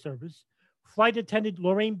Wildlife Service, flight attendant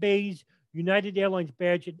Lorraine Bay's United Airlines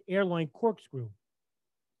badge and airline corkscrew.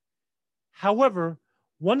 However,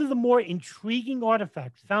 one of the more intriguing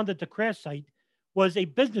artifacts found at the crash site was a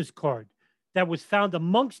business card that was found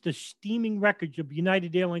amongst the steaming wreckage of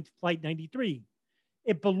United Airlines Flight 93.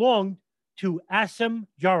 It belonged to Asim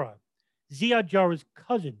Jarrah, Ziad Jarrah's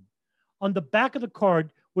cousin. On the back of the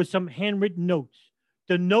card were some handwritten notes.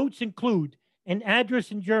 The notes include an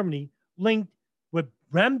address in Germany linked with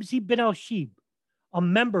Ramzi bin al-Shib, a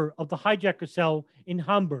member of the hijacker cell in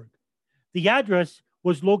Hamburg. The address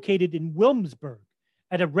was located in Wilmsburg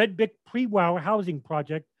at a red brick pre-war housing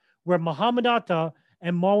project where Muhammad Atta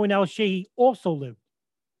and Marwan al-Shehi also lived.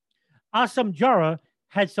 Asim Jarrah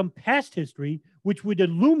had some past history which would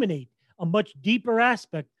illuminate a much deeper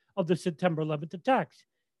aspect of the September 11th attacks,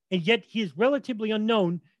 and yet he is relatively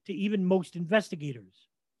unknown to even most investigators.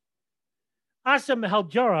 Asim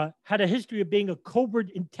al-Jarrah had a history of being a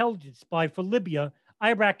covert intelligence spy for Libya,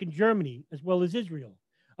 Iraq, and Germany, as well as Israel,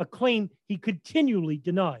 a claim he continually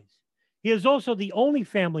denies. He is also the only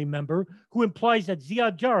family member who implies that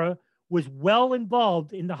Ziad Jarrah was well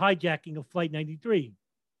involved in the hijacking of Flight 93.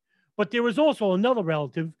 But there is also another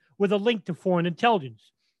relative with a link to foreign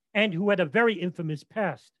intelligence and who had a very infamous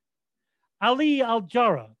past. Ali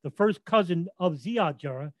al-Jarrah, the first cousin of Ziad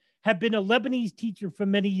Jarrah, had been a Lebanese teacher for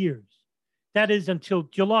many years. That is until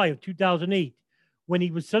July of 2008, when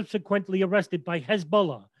he was subsequently arrested by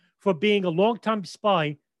Hezbollah for being a longtime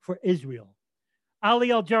spy for Israel.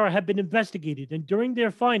 Ali al-Jarrah had been investigated, and during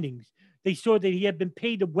their findings, they saw that he had been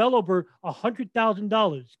paid well over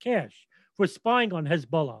 $100,000 cash for spying on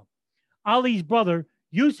Hezbollah. Ali's brother,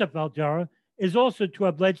 Yusuf al-Jarrah, is also to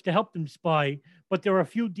have pledged to help them spy, but there are a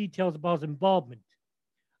few details about his involvement.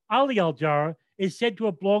 Ali al-Jarrah is said to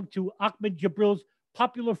have belonged to Ahmed Jibril's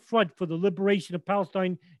Popular Front for the Liberation of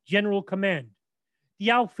Palestine General Command.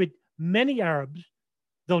 The outfit many Arabs,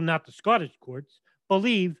 though not the Scottish courts,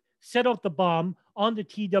 believe set off the bomb on the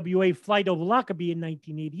TWA flight over Lockerbie in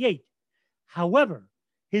 1988. However,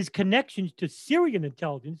 his connections to Syrian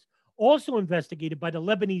intelligence, also investigated by the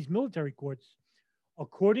Lebanese military courts,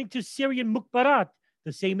 according to Syrian Mukhbarat,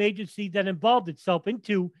 the same agency that involved itself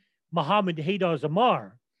into Mohammed Haydar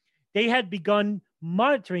Zamar, they had begun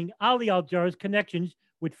monitoring Ali al-Jarrah's connections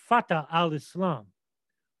with Fatah al-Islam.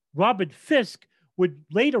 Robert Fisk would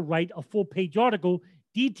later write a full-page article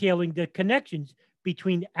detailing the connections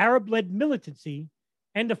between Arab-led militancy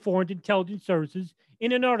and the foreign intelligence services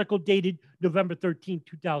in an article dated November 13,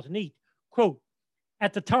 2008. Quote,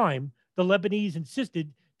 at the time, the Lebanese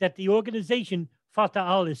insisted that the organization Fatah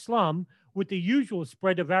al-Islam, with the usual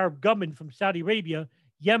spread of Arab gunmen from Saudi Arabia,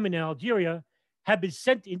 Yemen, and Algeria, had been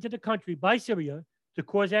sent into the country by Syria to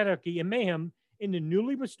cause anarchy and mayhem in the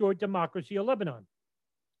newly restored democracy of Lebanon.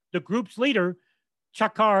 The group's leader,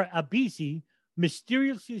 Chakar Abisi,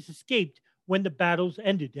 mysteriously escaped when the battles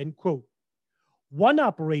ended, end quote. One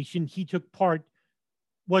operation he took part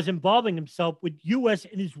was involving himself with U.S.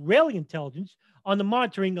 and Israeli intelligence on the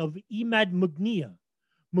monitoring of Imad Mughniya.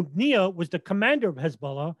 Mughniya was the commander of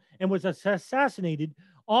Hezbollah and was assassinated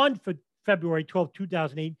on February 12,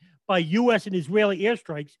 2008 by U.S. and Israeli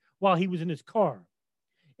airstrikes while he was in his car.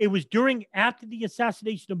 It was after the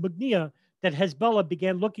assassination of Mughniya that Hezbollah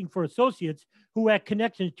began looking for associates who had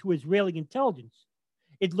connections to Israeli intelligence.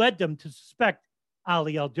 It led them to suspect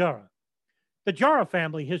Ali al-Jarrah. The Jara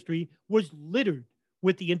family history was littered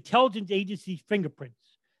with the intelligence agency's fingerprints.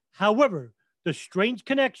 However, the strange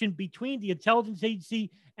connection between the intelligence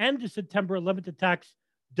agency and the September 11th attacks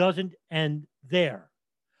doesn't end there.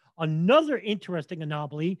 Another interesting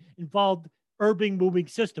anomaly involved Urban Moving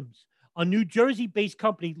Systems, a New Jersey based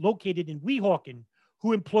company located in Weehawken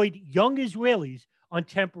who employed young Israelis on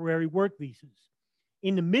temporary work visas.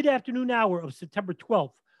 In the mid afternoon hour of September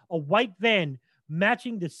 12th, a white van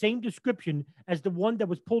matching the same description as the one that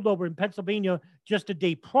was pulled over in Pennsylvania just a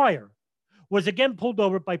day prior was again pulled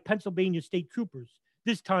over by Pennsylvania state troopers,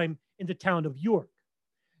 this time in the town of York.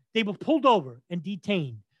 They were pulled over and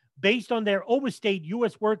detained based on their overstayed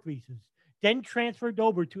U.S. work visas, then transferred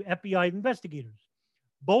over to FBI investigators.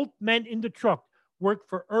 Both men in the truck worked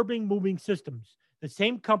for Urban Moving Systems, the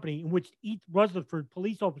same company in which East Rutherford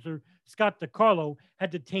police officer Scott DiCarlo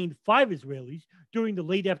had detained 5 Israelis during the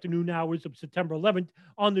late afternoon hours of September 11th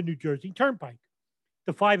on the New Jersey Turnpike.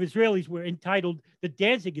 The 5 Israelis were entitled the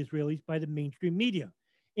Danzig Israelis by the mainstream media,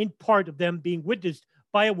 in part of them being witnessed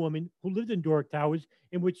by a woman who lived in Doric Towers,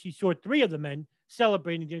 in which she saw 3 of the men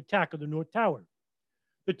celebrating the attack of the North Tower.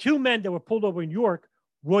 The 2 men that were pulled over in York,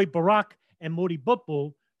 Roy Barak and Moti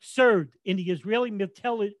Butbul, served in the Israeli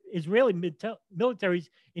military's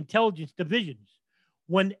intelligence divisions.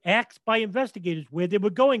 When asked by investigators where they were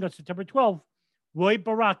going on September 12th, Roy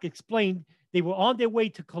Barak explained they were on their way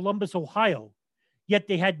to Columbus, Ohio, yet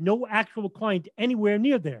they had no actual client anywhere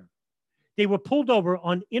near there. They were pulled over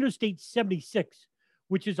on Interstate 76,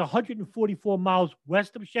 which is 144 miles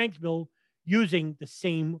west of Shanksville, using the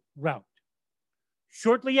same route.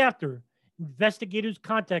 Shortly after, investigators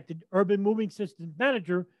contacted Urban Moving Systems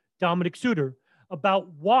manager Dominic Suter about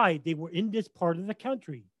why they were in this part of the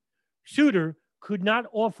country. Suter could not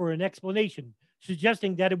offer an explanation,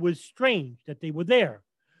 suggesting that it was strange that they were there.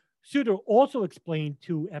 Suter also explained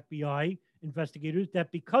to FBI investigators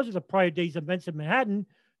that because of the prior day's events in Manhattan,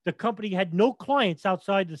 the company had no clients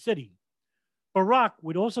outside the city. Barak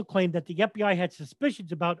would also claim that the FBI had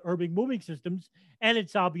suspicions about Urban Moving Systems and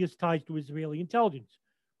its obvious ties to Israeli intelligence.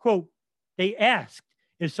 Quote, they asked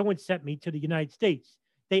if someone sent me to the United States.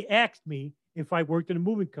 They asked me if I worked in a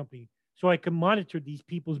moving company so I could monitor these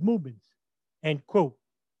people's movements. End quote.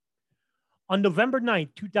 On November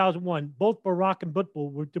 9th, 2001, both Barak and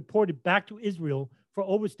Butbul were deported back to Israel for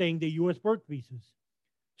overstaying their U.S. work visas.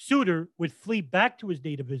 Suter would flee back to his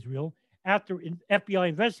native Israel after FBI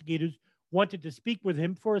investigators wanted to speak with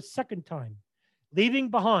him for a second time, leaving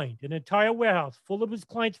behind an entire warehouse full of his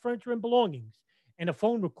client's furniture and belongings and a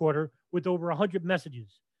phone recorder with over 100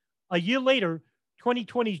 messages. A year later,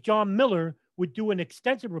 2020's John Miller would do an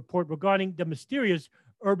extensive report regarding the mysterious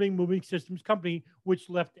Urban Moving Systems company, which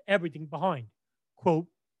left everything behind. Quote,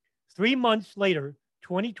 3 months later,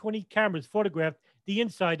 2020 cameras photographed the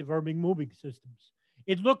inside of Urban Moving Systems.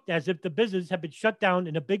 It looked as if the business had been shut down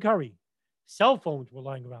in a big hurry. Cell phones were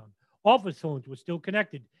lying around. Office phones were still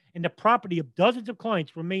connected, and the property of dozens of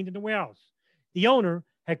clients remained in the warehouse. The owner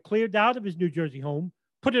had cleared out of his New Jersey home,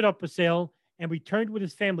 put it up for sale, and returned with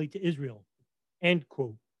his family to Israel. End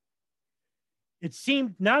quote. It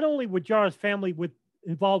seemed not only were Jara's family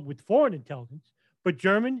involved with foreign intelligence, but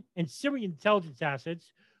German and Syrian intelligence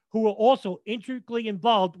assets who were also intricately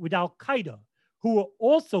involved with Al Qaeda, who were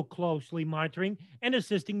also closely monitoring and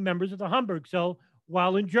assisting members of the Hamburg cell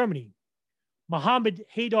while in Germany. Mohammed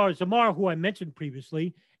Haydar Zamar, who I mentioned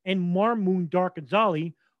previously, and Marmoon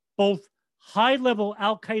Darkanzali, both high-level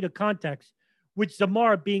Al-Qaeda contacts, with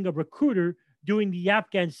Zamar being a recruiter during the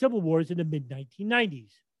Afghan civil wars in the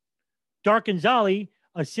mid-1990s. Darkanzali,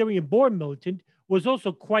 a Syrian-born militant, was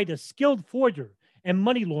also quite a skilled forger and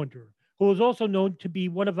money launderer, who was also known to be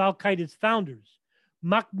one of Al-Qaeda's founders,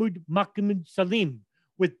 Mahmoud Salim,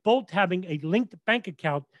 with both having a linked bank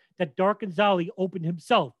account that Darkanzali opened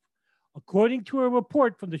himself. According to a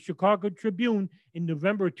report from the Chicago Tribune in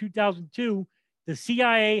November 2002, the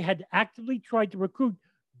CIA had actively tried to recruit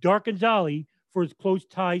Darkanzali for his close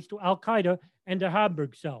ties to Al-Qaeda and the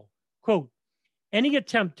Hamburg cell. Quote, any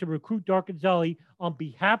attempt to recruit Darkanzali on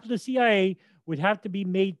behalf of the CIA would have to be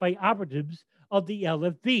made by operatives of the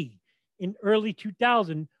LFV. In early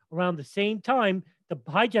 2000, around the same time, the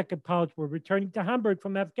hijacker pilots were returning to Hamburg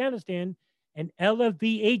from Afghanistan. An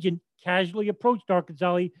LFV agent casually approached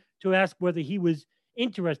Darkanzali to ask whether he was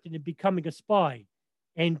interested in becoming a spy.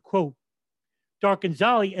 End quote.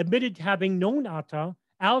 Darkanzali admitted having known Atta,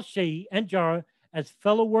 al-Shai, and Jara as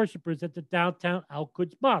fellow worshippers at the downtown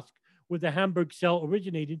Al-Quds Mosque, where the Hamburg cell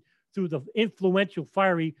originated through the influential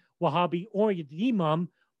fiery Wahhabi-oriented imam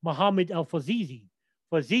Muhammad al-Fazizi.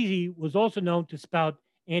 Fazizi was also known to spout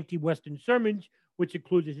anti-Western sermons, which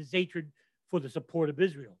included his hatred for the support of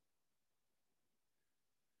Israel.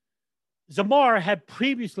 Zamar had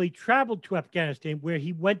previously traveled to Afghanistan, where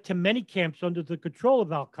he went to many camps under the control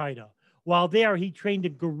of Al Qaeda. While there, he trained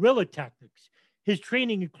in guerrilla tactics, his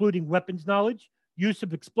training including weapons knowledge, use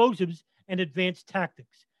of explosives, and advanced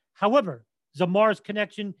tactics. However, Zamar's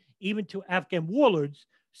connection even to Afghan warlords,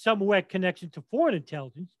 some who had connection to foreign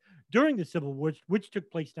intelligence during the civil wars, which took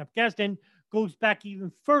place in Afghanistan, goes back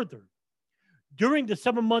even further. During the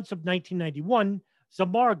summer months of 1991,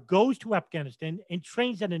 Zamar goes to Afghanistan and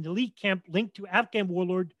trains at an elite camp linked to Afghan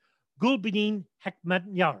warlord Gulbuddin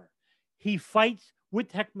Hekmatyar. He fights with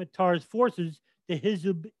Hekmatyar's forces, the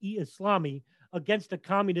Hizb-e-Islami, against the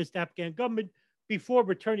communist Afghan government before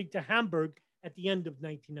returning to Hamburg at the end of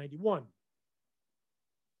 1991.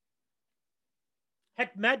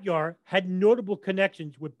 Hekmatyar had notable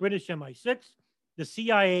connections with British MI6, the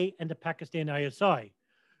CIA, and the Pakistan ISI.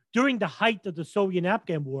 During the height of the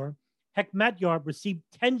Soviet-Afghan War, Hekmatyar received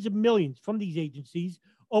tens of millions from these agencies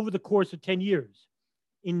over the course of 10 years.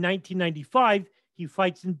 In 1995, he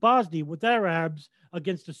fights in Bosnia with Arabs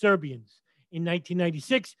against the Serbians. In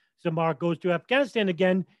 1996, Zamar goes to Afghanistan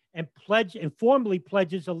again and formally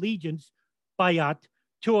pledges allegiance, bayat,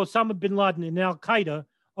 to Osama bin Laden and Al Qaeda,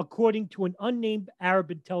 according to an unnamed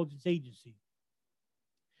Arab intelligence agency.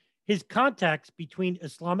 His contacts between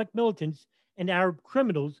Islamic militants and Arab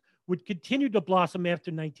criminals would continue to blossom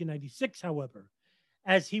after 1996, however,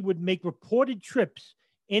 as he would make reported trips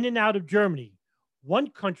in and out of Germany. One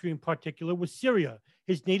country in particular was Syria,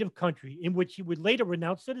 his native country, in which he would later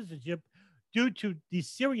renounce citizenship due to the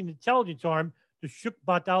Syrian intelligence arm, the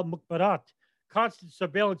Shukbat al-Mukbarat, constant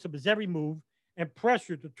surveillance of his every move and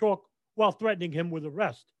pressure to talk while threatening him with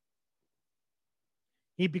arrest.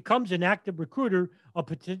 He becomes an active recruiter of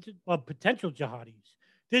potential jihadis.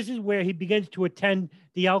 This is where he begins to attend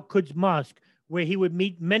the Al-Quds Mosque, where he would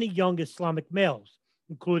meet many young Islamic males,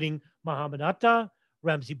 including Muhammad Atta,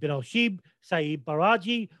 Ramzi bin al-Shib, Saeed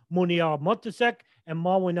Baraji, Munir al-Montasek, and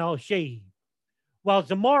Marwan al-Shehi. While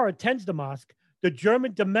Zamar attends the mosque, the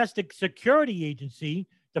German Domestic Security Agency,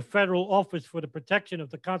 the Federal Office for the Protection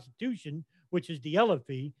of the Constitution, which is the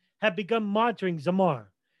LFE, had begun monitoring Zamar.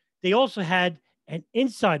 They also had an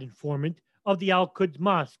inside informant of the Al-Quds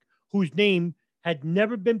Mosque, whose name had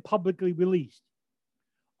never been publicly released.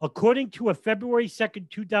 According to a February 2nd,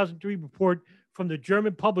 2003 report from the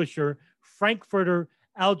German publisher Frankfurter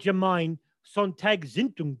Allgemeine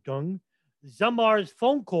Sonntagszeitung, Zamar's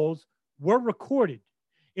phone calls were recorded.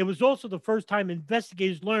 It was also the first time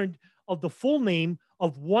investigators learned of the full name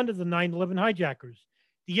of one of the 9/11 hijackers.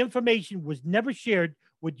 The information was never shared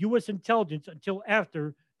with U.S. intelligence until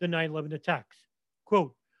after the 9/11 attacks.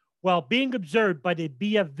 Quote, while being observed by the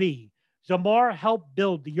BFV, Zamar helped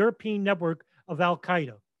build the European network of Al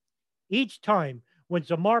Qaeda. Each time when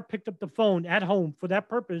Zamar picked up the phone at home for that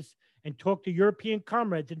purpose and talked to European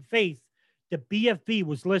comrades in faith, the BFV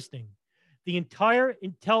was listening. The entire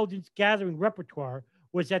intelligence gathering repertoire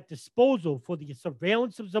was at disposal for the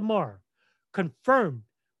surveillance of Zamar, confirmed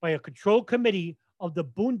by a control committee of the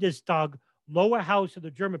Bundestag, lower house of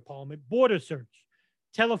the German parliament, border search,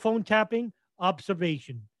 telephone tapping,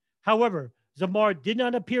 observation. However, Zamar did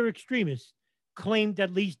not appear extremist, claimed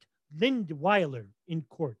at least Lindweiler in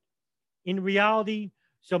court. In reality,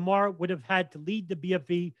 Zamar would have had to lead the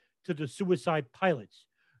BFV to the suicide pilots.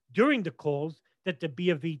 During the calls that the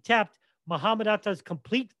BFV tapped, Muhammad Atta's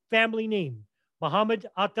complete family name, Muhammad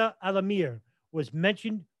Atta al-Amir, was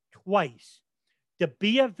mentioned twice. The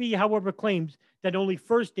BFV, however, claims that only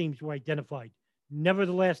first names were identified, never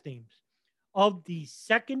the last names. Of the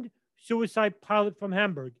second suicide pilot from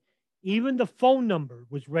Hamburg, even the phone number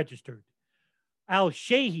was registered.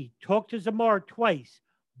 Al-Shehi talked to Zamar twice,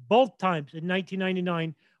 both times in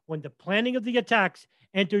 1999, when the planning of the attacks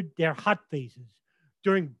entered their hot phases.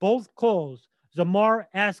 During both calls, Zamar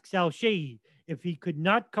asks Al-Shehi if he could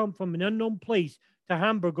not come from an unknown place to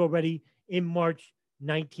Hamburg already in March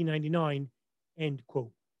 1999, end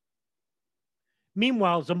quote.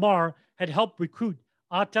 Meanwhile, Zamar had helped recruit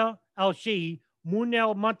Atta al-Shehi, Munir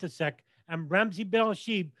al-Montasek, and Ramzi bin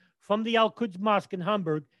al-Shib from the Al-Quds Mosque in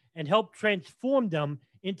Hamburg and helped transform them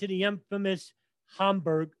into the infamous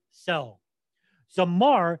Hamburg cell.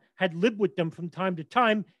 Zamar had lived with them from time to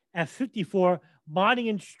time at 54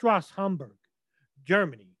 Marienstrasse, Hamburg,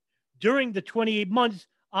 Germany. During the 28 months,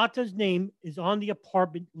 Atta's name is on the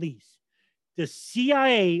apartment lease. The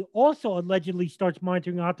CIA also allegedly starts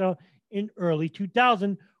monitoring Atta in early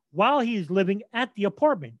 2000 while he is living at the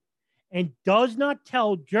apartment and does not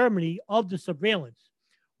tell Germany of the surveillance,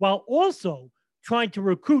 while also trying to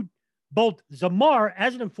recruit both Zamar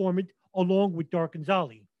as an informant along with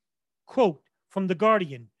Darkanzali. Quote from The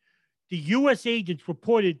Guardian, the U.S. agents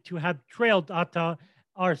reported to have trailed Atta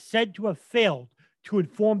are said to have failed to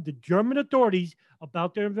inform the German authorities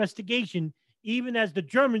about their investigation, even as the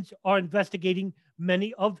Germans are investigating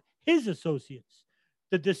many of his associates.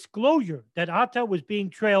 The disclosure that Atta was being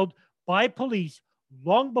trailed by police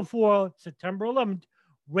long before September 11th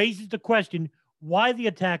raises the question why the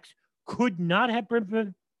attacks could not have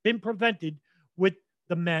been prevented with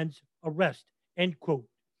the man's arrest. End quote.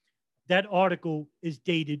 That article is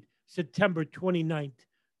dated September 29th,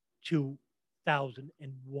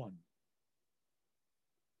 2001.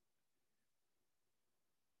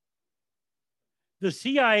 The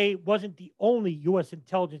CIA wasn't the only U.S.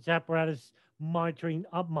 intelligence apparatus monitoring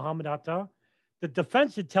Muhammad Atta. The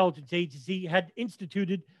Defense Intelligence Agency had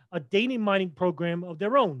instituted a data mining program of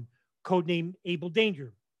their own, codenamed Able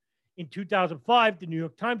Danger. In 2005, the New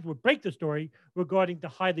York Times would break the story regarding the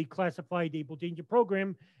highly classified Able Danger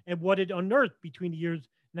program and what it unearthed between the years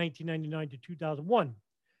 1999 to 2001.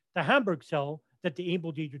 The Hamburg cell that the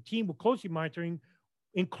Able Danger team were closely monitoring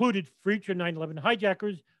included future 9/11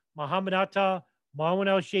 hijackers Mohammed Atta, Marwan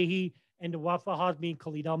al-Shehi, and the Wafa Hazmi and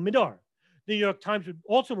Khalid al-Midar. The New York Times would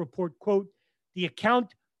also report, quote, the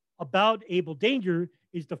account about Able Danger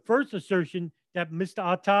is the first assertion that Mr.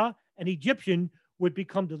 Atta, an Egyptian, would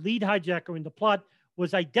become the lead hijacker in the plot,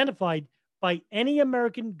 was identified by any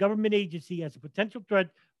American government agency as a potential threat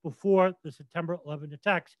before the September 11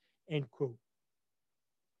 attacks, end quote.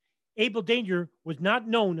 Able Danger was not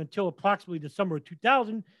known until approximately the summer of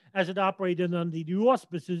 2000 as it operated under the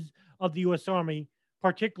auspices of the U.S. Army,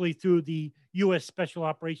 particularly through the U.S. Special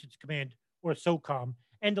Operations Command, or SOCOM,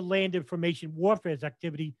 and the Land Information Warfare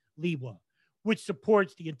Activity, LIWA, which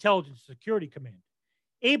supports the Intelligence Security Command.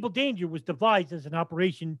 Able Danger was devised as an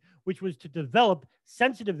operation which was to develop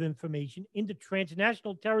sensitive information in the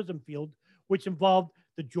transnational terrorism field, which involved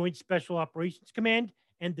the Joint Special Operations Command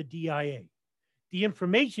and the DIA. The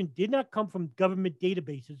information did not come from government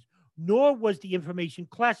databases, nor was the information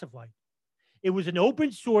classified. It was an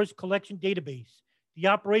open source collection database. The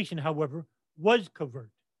operation, however, was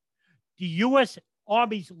covert. The U.S.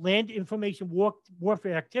 Army's Land Information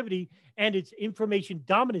Warfare Activity and its Information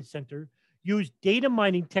Dominance Center used data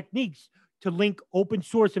mining techniques to link open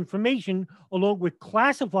source information along with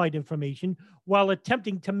classified information while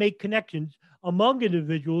attempting to make connections among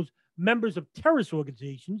individuals, members of terrorist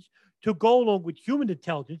organizations, to go along with human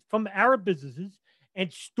intelligence from Arab businesses and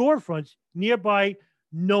storefronts nearby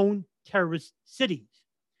known terrorist cities.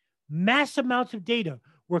 Mass amounts of data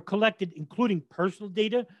were collected, including personal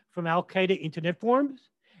data from Al Qaeda internet forums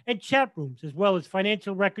and chat rooms, as well as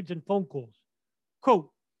financial records and phone calls. Quote,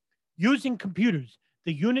 using computers,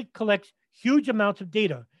 the unit collects huge amounts of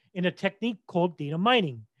data in a technique called data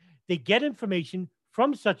mining. They get information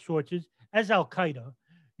from such sources as Al Qaeda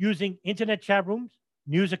using internet chat rooms,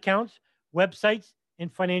 news accounts, websites,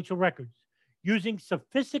 and financial records. Using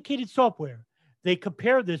sophisticated software, they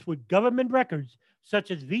compare this with government records such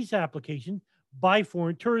as visa applications by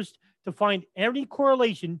foreign tourists to find any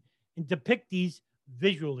correlation and depict these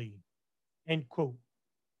visually. End quote.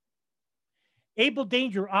 Able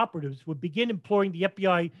Danger operatives would begin imploring the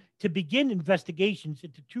FBI to begin investigations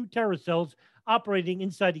into two terror cells operating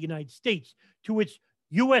inside the United States, to which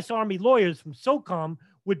U.S. Army lawyers from SOCOM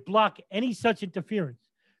would block any such interference,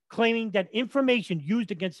 claiming that information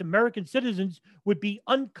used against American citizens would be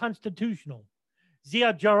unconstitutional.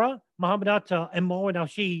 Ziad Jarrah, Mohammed Atta, and Marwan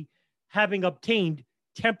al-Shehi having obtained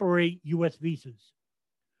temporary U.S. visas.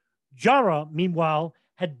 Jarrah, meanwhile,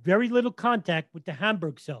 had very little contact with the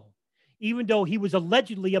Hamburg cell, even though he was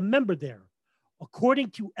allegedly a member there.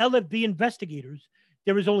 According to LFB investigators,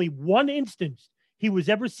 there is only one instance he was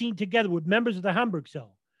ever seen together with members of the Hamburg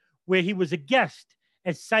cell, where he was a guest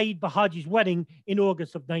at Saeed Bahaji's wedding in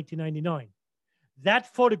August of 1999.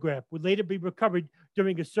 That photograph would later be recovered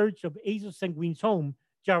during a search of Azel Senguin's home,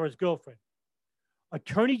 Jarrah's girlfriend.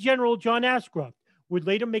 Attorney General John Ashcroft would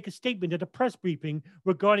later make a statement at a press briefing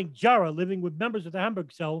regarding Jarrah living with members of the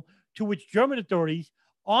Hamburg cell, to which German authorities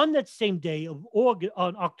on that same day of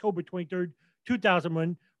on October 23rd,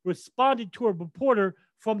 2001, responded to a reporter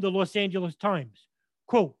from the Los Angeles Times.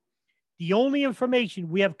 Quote, the only information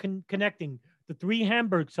we have connecting the three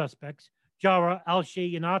Hamburg suspects, Jarrah,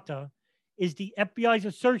 al-Shehi, and Atta, is the FBI's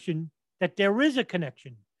assertion that there is a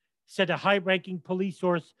connection, said a high-ranking police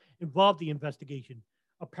source involved in the investigation,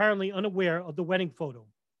 apparently unaware of the wedding photo.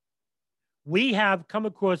 We have come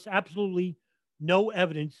across absolutely no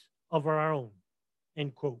evidence of our own,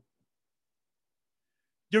 end quote.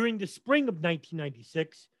 During the spring of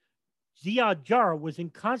 1996, Ziad Jarrah was in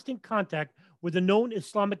constant contact with a known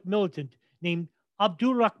Islamic militant named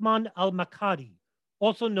Abdul Rahman al-Makadi,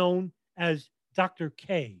 also known as Dr.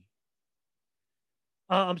 K.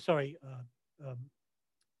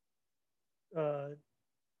 uh,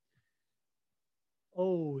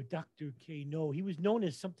 Dr. K. No, he was known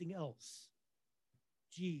as something else.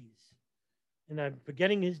 Jeez. And I'm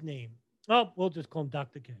forgetting his name. Oh, we'll just call him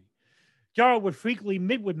Dr. K. Jara would frequently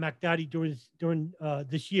meet with McDaddy during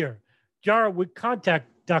this year. Jara would contact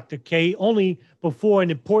Dr. K only before an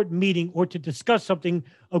important meeting or to discuss something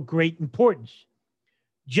of great importance.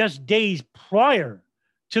 Just days prior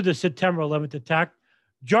to the September 11th attack,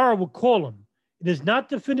 Jara would call him. It is not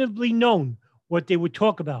definitively known what they would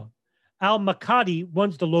talk about. Al-Makadi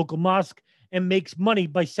runs the local mosque and makes money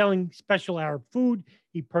by selling special Arab food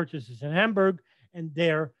he purchases in Hamburg, and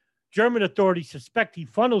there, German authorities suspect he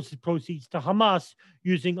funnels his proceeds to Hamas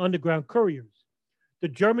using underground couriers. The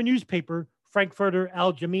German newspaper Frankfurter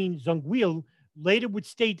Allgemeine Zungenwil later would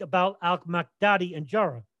state about al-Makdadi and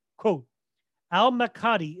Jara, quote,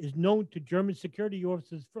 al-Makdadi is known to German security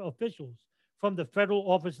officials from the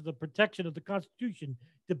Federal Office of the Protection of the Constitution,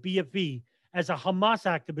 the BFE, as a Hamas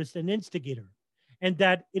activist and instigator, and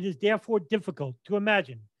that it is therefore difficult to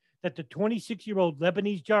imagine that the 26-year-old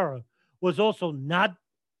Lebanese Jara was also not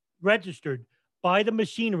registered by the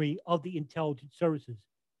machinery of the intelligence services,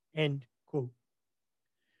 end quote.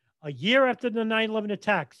 A year after the 9/11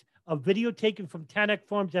 attacks, a video taken from Tanak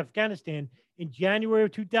Farms, Afghanistan in January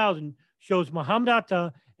of 2000 shows Muhammad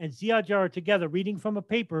Atta and Ziad Jarrah together reading from a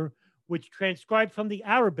paper which transcribed from the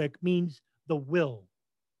Arabic means the will.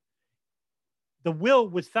 The will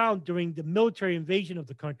was found during the military invasion of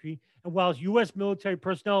the country and while U.S. military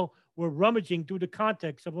personnel were rummaging through the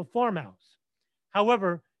contents of a farmhouse.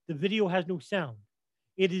 However, the video has no sound.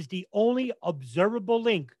 It is the only observable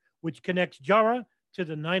link which connects Jarrah to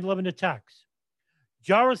the 9/11 attacks.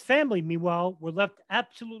 Jarrah's family, meanwhile, were left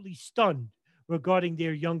absolutely stunned regarding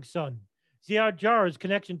their young son, Ziad Jarrah's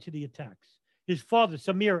connection to the attacks. His father,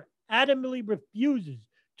 Samir, adamantly refuses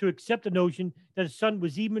to accept the notion that his son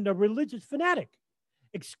was even a religious fanatic,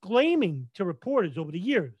 exclaiming to reporters over the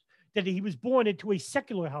years that he was born into a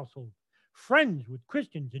secular household, friends with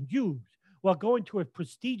Christians and Jews, while going to a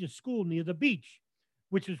prestigious school near the beach,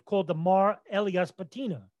 which was called the Mar Elias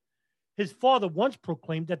Patina. His father once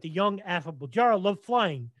proclaimed that the young, affable Jarrah loved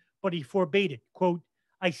flying, but he forbade it. Quote,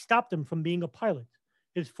 I stopped him from being a pilot,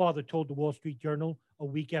 his father told the Wall Street Journal a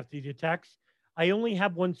week after the attacks. I only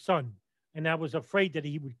have one son, and I was afraid that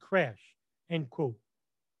he would crash, end quote.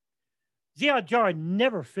 Ziad Jarrah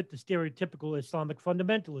never fit the stereotypical Islamic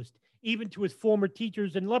fundamentalist, even to his former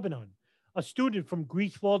teachers in Lebanon. A student from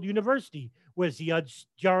Greifswald University, where Ziad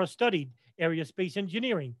Jarrah studied aerospace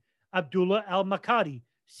engineering, Abdullah al-Makadi,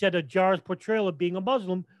 said of Jarrah's portrayal of being a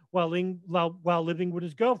Muslim while living with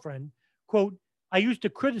his girlfriend, quote, I used to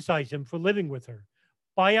criticize him for living with her.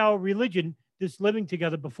 By our religion, this living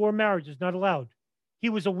together before marriage is not allowed. He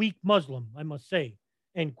was a weak Muslim, I must say,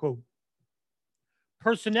 end quote.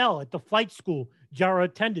 Personnel at the flight school Jarrah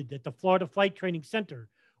attended at the Florida Flight Training Center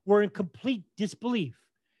were in complete disbelief.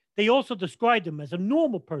 They also described him as a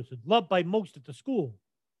normal person, loved by most at the school.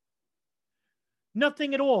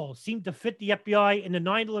 Nothing at all seemed to fit the FBI and the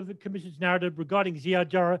 9/11 Commission's narrative regarding Ziad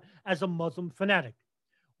Jarrah as a Muslim fanatic.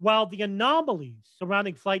 While the anomalies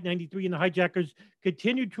surrounding Flight 93 and the hijackers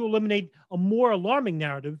continued to eliminate a more alarming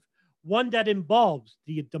narrative, one that involves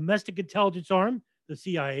the domestic intelligence arm, the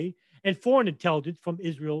CIA, and foreign intelligence from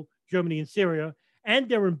Israel, Germany, and Syria, and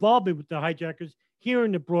their involvement with the hijackers here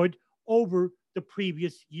and abroad over the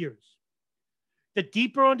previous years. The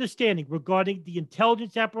deeper understanding regarding the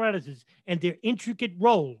intelligence apparatuses and their intricate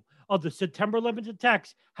role of the September 11th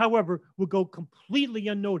attacks, however, will go completely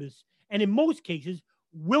unnoticed and in most cases,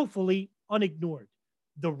 willfully unignored.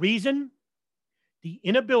 The reason? The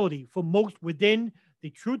inability for most within the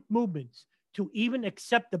truth movements to even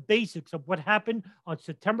accept the basics of what happened on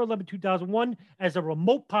September 11, 2001 as a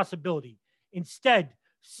remote possibility. Instead,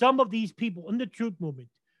 some of these people in the truth movement,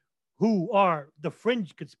 who are the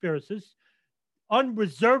fringe conspiracists,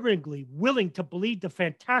 unreservedly willing to believe the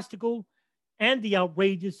fantastical and the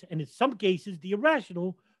outrageous, and in some cases, the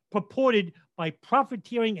irrational, purported by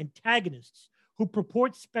profiteering antagonists who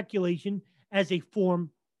purport speculation as a form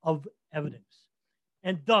of evidence.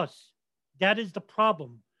 And thus, that is the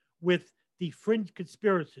problem with the fringe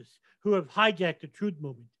conspiracists who have hijacked the truth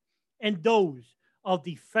movement and those of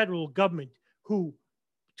the federal government who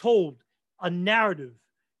told a narrative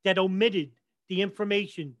that omitted the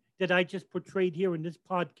information that I just portrayed here in this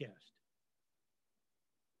podcast.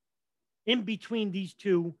 In between these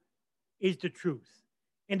two is the truth,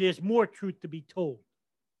 and there's more truth to be told.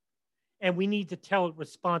 And we need to tell it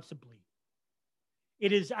responsibly.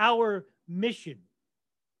 It is our mission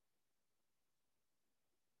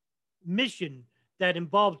that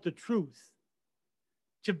involves the truth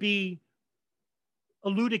to be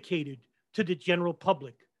elucidated to the general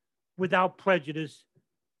public without prejudice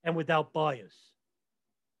and without bias.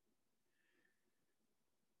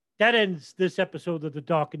 That ends this episode of The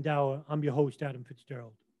Darkened Hour. I'm your host, Adam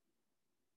Fitzgerald.